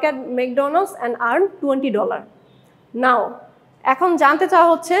also work at McDonald's and earn $20. Now, এখন জানতে চাওয়া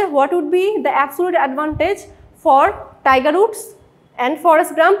হচ্ছে what would be the absolute advantage for Tiger Woods and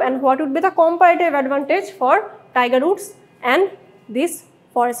Forrest Gump, and what would be the comparative advantage for Tiger Woods and this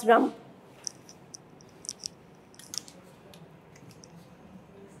Forrest Gump.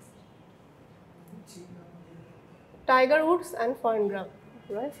 Tiger Woods and Forrest Gump,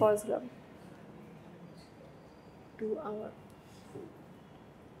 right? Forrest Gump. 2 hours.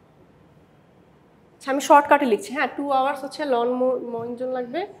 আমি শর্টকাটে লিখছি, হ্যাঁ 2 hours হচ্ছে loan মোয়িং জন্য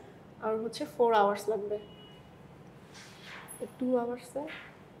লাগবে আর হচ্ছে 4 hours লাগবে। 2 আওয়ার্সে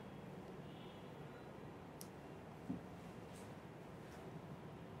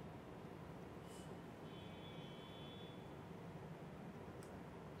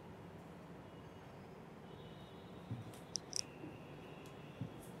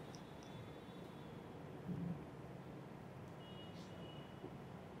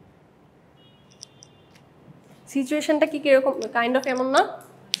সিচুয়েশনটা কি কিরকম কাইন্ড অফ এমন না,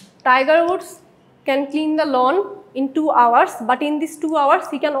 tiger Woods can clean the lawn in 2 hours, but in these 2 hours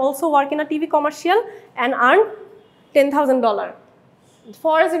he can also work in a TV commercial and earn $10,000.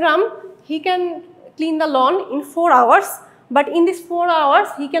 Forrest Gump, he can clean the lawn in 4 hours, but in these 4 hours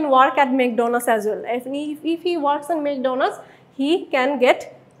he can work at McDonald's as well. If he works at McDonald's, he can get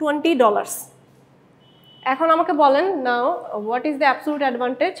 $20. এখন আমাকে বলেন now what is the absolute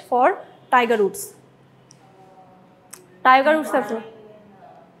advantage for Tiger Woods? Tiger Woods has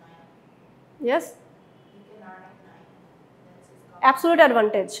yes, absolute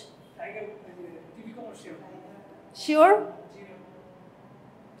advantage. TV commercial. Sure.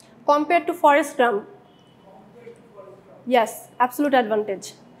 Compared to Forrest Gump. Yes, absolute advantage.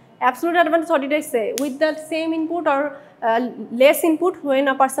 Absolute advantage, what did I say? With the same input or less input, when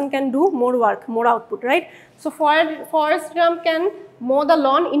a person can do more work, more output, right? So Forrest Gump can mow the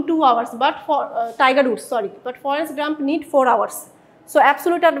lawn in 2 hours, but for Tiger Woods, sorry, but Forrest Gump need 4 hours. So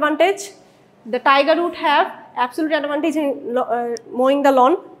absolute advantage, the Tiger Wood have absolute advantage in mowing the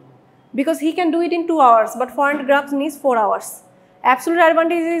lawn because he can do it in 2 hours, but Forrest Gump needs 4 hours. Absolute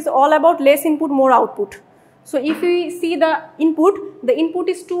advantage is all about less input, more output. So if we see the input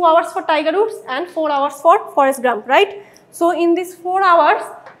is 2 hours for Tiger Woods and 4 hours for Forrest Gump, right? So in these 4 hours,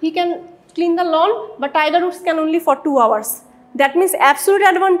 he can clean the lawn, but Tiger Woods can only for 2 hours. That means absolute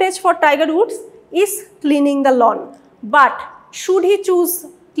advantage for Tiger Woods is cleaning the lawn. But should he choose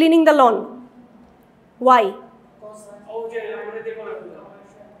cleaning the lawn? Why?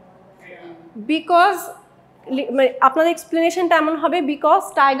 Because আপনাদের এক্সপ্লেনেশনটা এমন হবে because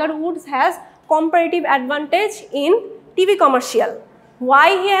Tiger Woods has comparative advantage in TV commercial. Why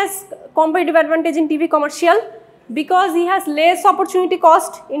he has comparative advantage in TV commercial? Because he has less opportunity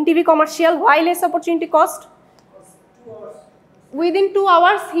cost in TV commercial. Why less opportunity cost? Within 2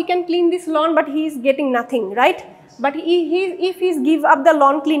 hours he can clean this lawn, but he is getting nothing, right? But if he give up the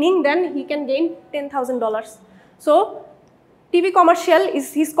lawn cleaning, then he can gain $10,000. So TV commercial is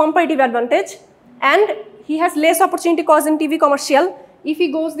his comparative advantage, and he has less opportunity cost in TV commercial. If he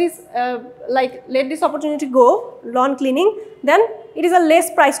goes this let this opportunity go, lawn cleaning, then it is a less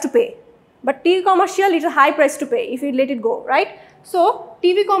price to pay. But TV commercial is a high price to pay if you let it go, right? So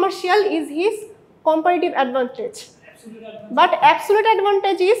TV commercial is his comparative advantage. But absolute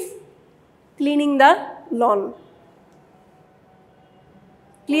advantage is cleaning the lawn.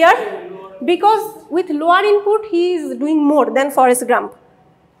 Clear? Because with lower input he is doing more than Forrest Gump.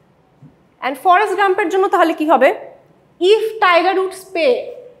 And Forrest Gump এর জন্য তাহলে কি হবে? If Tiger Woods pay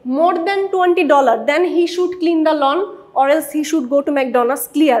more than $20, then he should clean the lawn, or else he should go to McDonald's.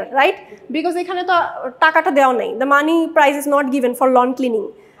 Clear, right? Because এখানে তো টাকাটা দেওয়া নেই. The money price is not given for lawn cleaning.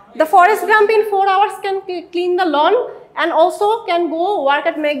 The Forrest Gump in 4 hours can clean the lawn and also can go work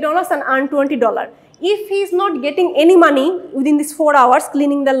at McDonald's and earn $20. If he is not getting any money within these 4 hours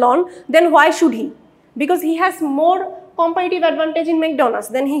cleaning the lawn, then why should he? Because he has more comparative advantage in McDonald's,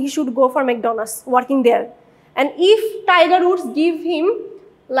 then he should go for McDonald's, working there. And if Tiger Woods give him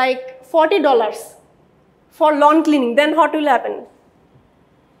like $40 for lawn cleaning, then what will happen?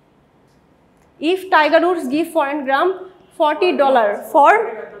 If Tiger Woods give Forrest Gump $40 for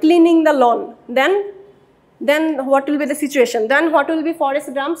cleaning the lawn, then what will be the situation? Then what will be Forrest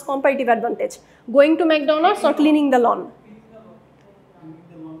Gump's comparative advantage? Going to McDonald's or cleaning the lawn?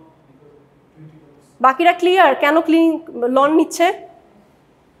 বাকিরা clear কেন cleaning loan নিচ্ছে?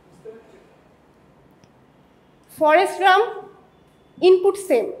 Forrest Gump input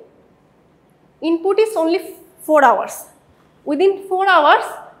same. Input is only 4 hours. Within 4 hours,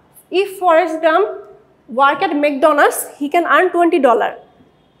 if Forrest Gump work at McDonald's, he can earn $20.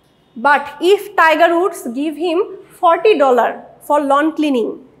 But if Tiger Woods give him $40 for lawn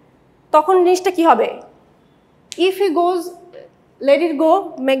cleaning, তখন জিনিসটা কি হবে? If he goes, let it go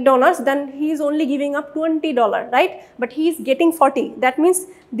McDonald's, then he is only giving up $20, right? But he is getting 40. That means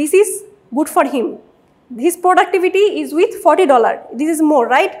this is good for him. His productivity is with $40. This is more,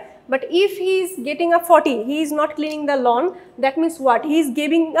 right? But if he is getting up 40, he is not cleaning the lawn. That means what? He is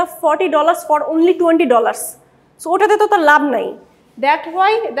giving up $40 for only $20. So ওটাতে তো তার লাভ নাই. That's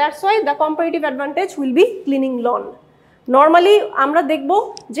why the comparative advantage will be cleaning lawn. Normally আমরা দেখব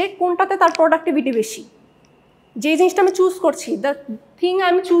যে কোনটাতে তার productivity বেশি. যে জিনিসটা আমি চুজ করছি, the thing I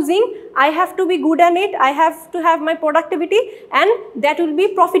am choosing, I have to be good at it, I have to have my productivity and that will be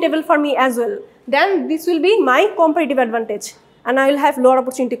profitable for me as well. Then this will be my comparative advantage and I will have lower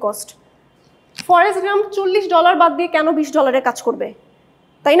opportunity cost. Forrest Gump $40 বাদ দিয়ে কেন $20 কাজ করবে?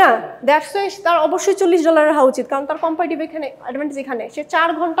 তাই না? That's why তার অবশ্যই $40 হওয়া উচিত, কারণ তার কম্পারেটিভ এখানে অ্যাডভান্টেজ এখানে সে 4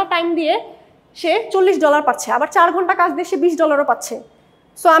 ঘন্টা টাইম দিয়ে সে $40 পাচ্ছে, আবার 4 ঘন্টা কাজ দিয়ে সে $20 পাচ্ছে।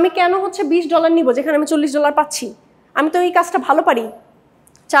 সো আমি কেন হচ্ছে $20 নিব যেখানে আমি $40 পাচ্ছি? আমি তো এই কাজটা ভালো পারি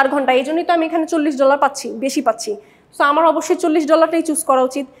 4 ঘন্টা, এই জন্যই তো আমি এখানে $40 পাচ্ছি, বেশি পাচ্ছি। সো আমার অবশ্যই $40টাই চুজ করা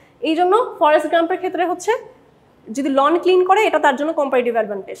উচিত। এই জন্য ফরেস্ট গাম্পের ক্ষেত্রে হচ্ছে যদি লন ক্লিন করে এটা তার জন্য comparative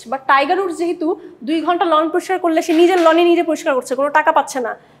advantage. But tiger Woods যেহেতু 2 ঘন্টা লন পরিষ্কার করলে সে নিজের লনে নিজে পরিষ্কার করছে, কোনো টাকা পাচ্ছে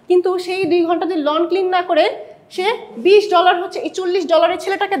না, কিন্তু সেই 2 ঘন্টা যদি লন ক্লিন না করে সে $20 হচ্ছে এই $40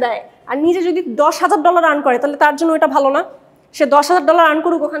 ছেলেটাকে দেয়, আর নিজে যদি $10,000 আর্ন করে তাহলে তার জন্য এটা ভালো না? সে $10,000 আর্ন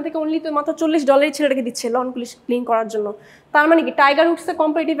করুক, ওখান থেকে অনলি তো মাত্র $40 ছেলেটাকে দিচ্ছে লন ক্লিন করার জন্য। তার মানে কি টাইগার উডসের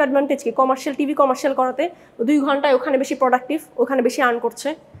কম্পারেটিভ অ্যাডভান্টেজ কি? কমার্শিয়াল টিভি কমার্শিয়াল করাতে 2 ঘন্টায় ওখানে বেশি প্রোডাক্টিভ, ওখানে বেশি আর্ন করছে।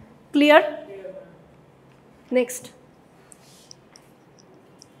 Clear? Next,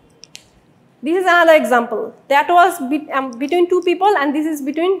 this is another example. That was between 2 people and this is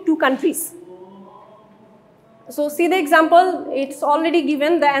between 2 countries. So see the example, it's already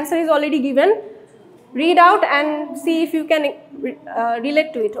given, the answer is already given. Read out and see if you can relate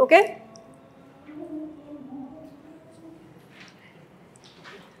to it, okay?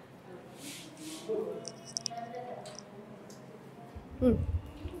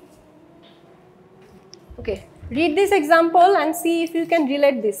 Okay, read this example and see if you can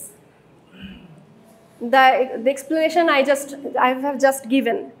relate this. The explanation I have just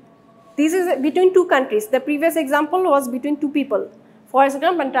given. This is between 2 countries. The previous example was between 2 people, Forrest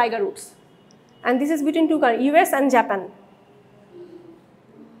Gump and Tiger Woods. And this is between 2 countries, US and Japan.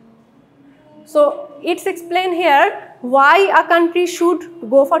 So it's explained here why a country should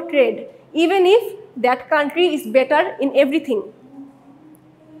go for trade, even if that country is better in everything.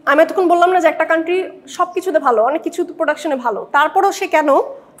 আমি এতক্ষণ বললাম না যে একটা country সব কিছুতে ভালো, অনেক কিছু প্রোডাকশনে ভালো, তারপরও সে কেন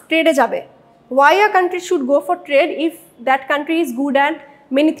ট্রেডে যাবে? Why a country should go for trade if that country is good at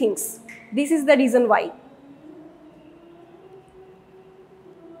many things? This is the reason why.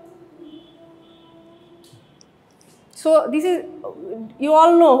 So this is, you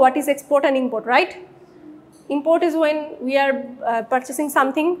all know what is export and import, right? Import is when we are purchasing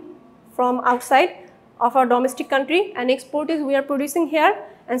something from outside of our domestic country, and export is we are producing here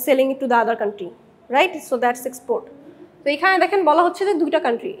and selling it to the other country, right? So that's export. So এখানে দেখেন বলা হচ্ছে যে 2টা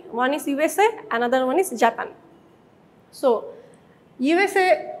country, one is USA, another one is Japan. So USA,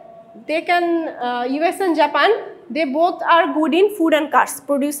 US and Japan, they both are good in food and cars,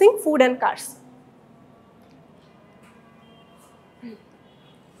 producing food and cars.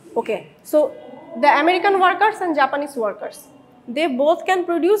 Okay, so the American workers and Japanese workers, they both can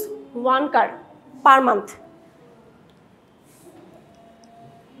produce 1 car per month.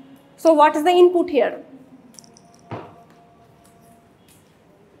 So what is the input here?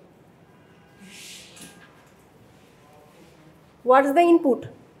 What is the input?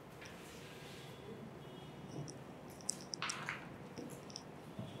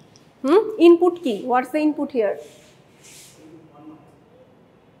 Input key. What's the input here?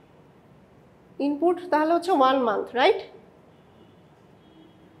 Input তাহলে হচ্ছে 1 month, right?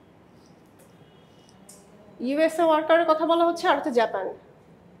 USA ওয়ার্কারের কথা বলা হচ্ছে আর হচ্ছে Japan.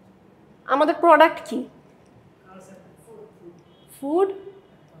 আমাদের product কি? Food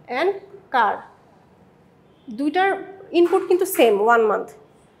and কার। দুইটার input কিন্তু same 1 month.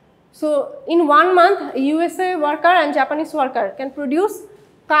 So in 1 month, USA worker and Japanese worker can produce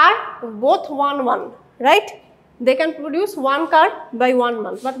car both 1, right? They can produce 1 car by 1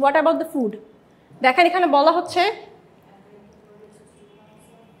 month. But what about the food? দেখেন এখানে বলা হচ্ছে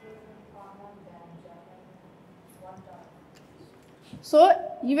so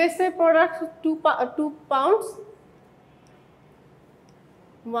USA products 2 pounds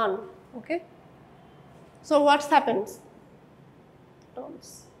 1, okay? So what happens?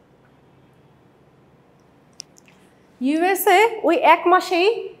 USA ওই 1 মাসেই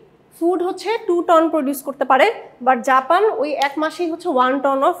food হচ্ছে 2 ton produce করতে পারে, but Japan ওই এক মাসেই হচ্ছে 1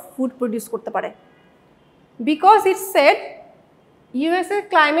 টন অফ ফুড প্রডিউস করতে পারে। Because it's shed USA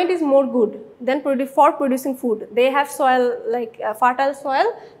climate is more good than for producing food. They have soil like fertile soil,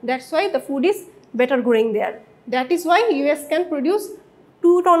 that's why the food is better growing there. That is why US can produce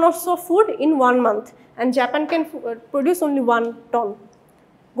 2 tons of food in 1 month and Japan can produce only 1 ton.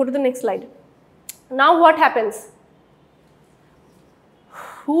 Go to the next slide. Now what happens?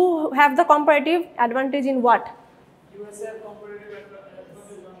 Who have the comparative advantage in what? USA have comparative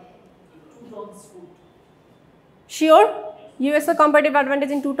advantage on 2 tons food. Sure, USA comparative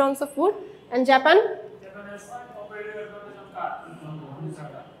advantage in 2 tons of food, and Japan? Japan has comparative advantage on car.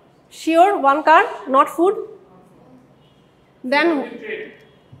 Sure, 1 car, not food. Then,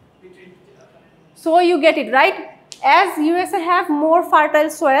 so you get it, right? As USA have more fertile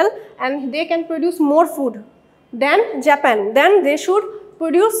soil and they can produce more food than Japan, then they should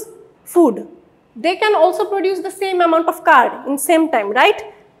produce food. They can also produce the same amount of car in same time, right?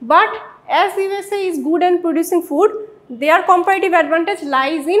 But as USA is good in producing food, their comparative advantage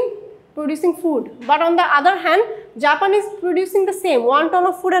lies in producing food. But on the other hand, Japan is producing the same 1 ton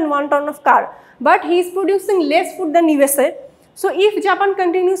of food and 1 ton of car, but he is producing less food than USA. So if Japan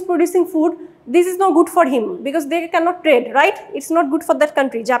continues producing food, this is not good for him because they cannot trade, right? It's not good for that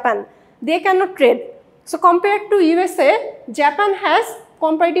country, Japan. They cannot trade. So compared to USA, Japan has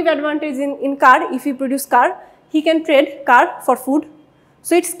comparative advantage in car. If he produce car, he can trade car for food.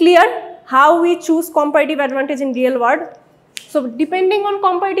 So it's clear how we choose comparative advantage in real world. So depending on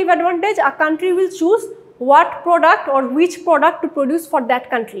comparative advantage, a country will choose what product or which product to produce for that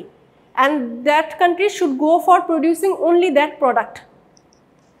country. And that country should go for producing only that product.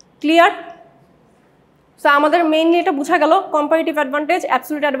 Clear? So আমাদের mainly এটা বুঝা গেল comparative advantage,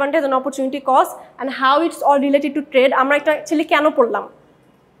 absolute advantage and opportunity cost and how it's all related to trade. আমরা এটা actually কেন পড়লাম?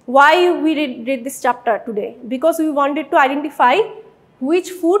 Why we read this chapter today? Because we wanted to identify which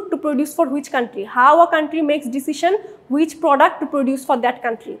food to produce for which country, how a country makes decision which product to produce for that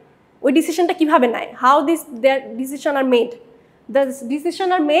country. ওই ডিসিশনটা কিভাবে নেয়, how their decision are made. The decision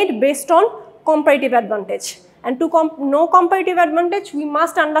are made based on comparative advantage. And to know comparative advantage, we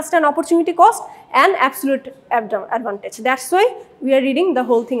must understand opportunity cost and absolute advantage. That's why we are reading the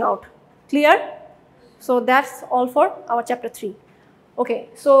whole thing out. Clear? So that's all for our chapter 3. Okay,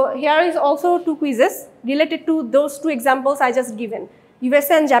 so here is also 2 quizzes related to those 2 examples I just given.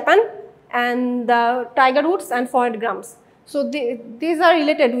 USA and Japan and the tiger woods and forehead grams. So these are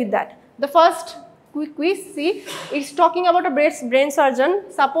related with that. The first quick quiz, see, it's talking about a brain surgeon.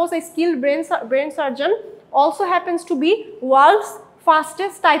 Suppose a skilled brain surgeon also happens to be world's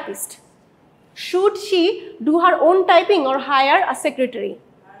fastest typist. Should she do her own typing or hire a secretary?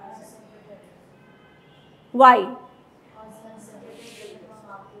 Why?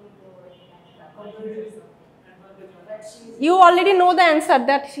 You already know the answer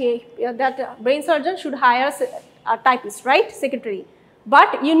that that brain surgeon should hire a typist, right? Secretary. But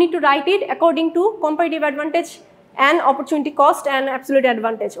you need to write it according to comparative advantage and opportunity cost and absolute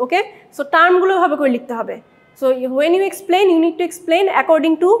advantage. Okay? So term gulo bhabe kore likhte hobe. So when you explain, you need to explain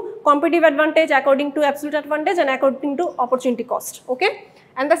according to comparative advantage, according to absolute advantage, and according to opportunity cost. Okay?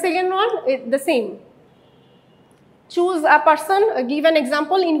 And the second one is the same. Choose a person, give an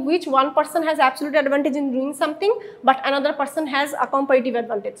example in which one person has absolute advantage in doing something, but another person has a comparative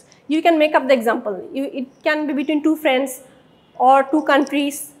advantage. You can make up the example. It can be between 2 friends or 2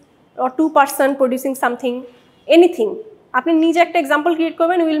 countries or 2 person producing something, anything. আপনি নিজে একটা example create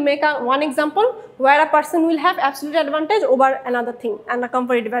করবেন, you will make one example where a person will have absolute advantage over another thing and a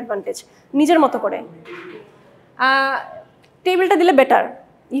comparative advantage. নিজের মতো করে। টেবিলটা দিলে better.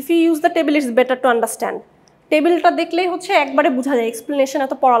 If you use the table, it's better to understand. টেবিলটা দেখলেই হচ্ছে একবারে বোঝা যায়, এক্সপ্লেনেশন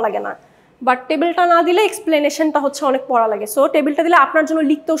এত পড়া লাগে না। বাট টেবিলটা না দিলে এক্সপ্লেনেশনটা হচ্ছে অনেক পড়া লাগে। সো টেবিলটা দিলে আপনার জন্য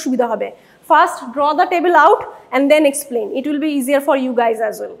লিখতেও সুবিধা হবে। First draw the table out and then explain, it will be easier for you guys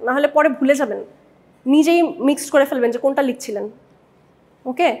as well. নাহলে পরে ভুলে যাবেন, নিজেই মিক্সড করে ফেলবেন যে কোনটা লিখছিলেন।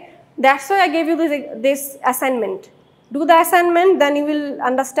 ওকে, that's why I gave you this assignment. Do the assignment, then you will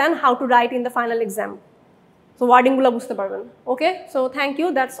understand how to right in the final exam. So ওয়ার্ডিংগুলো বুঝতে পারবেন। ওকে, so thank you,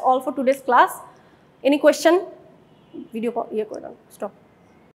 that's all for today's class. Any question? Video stop.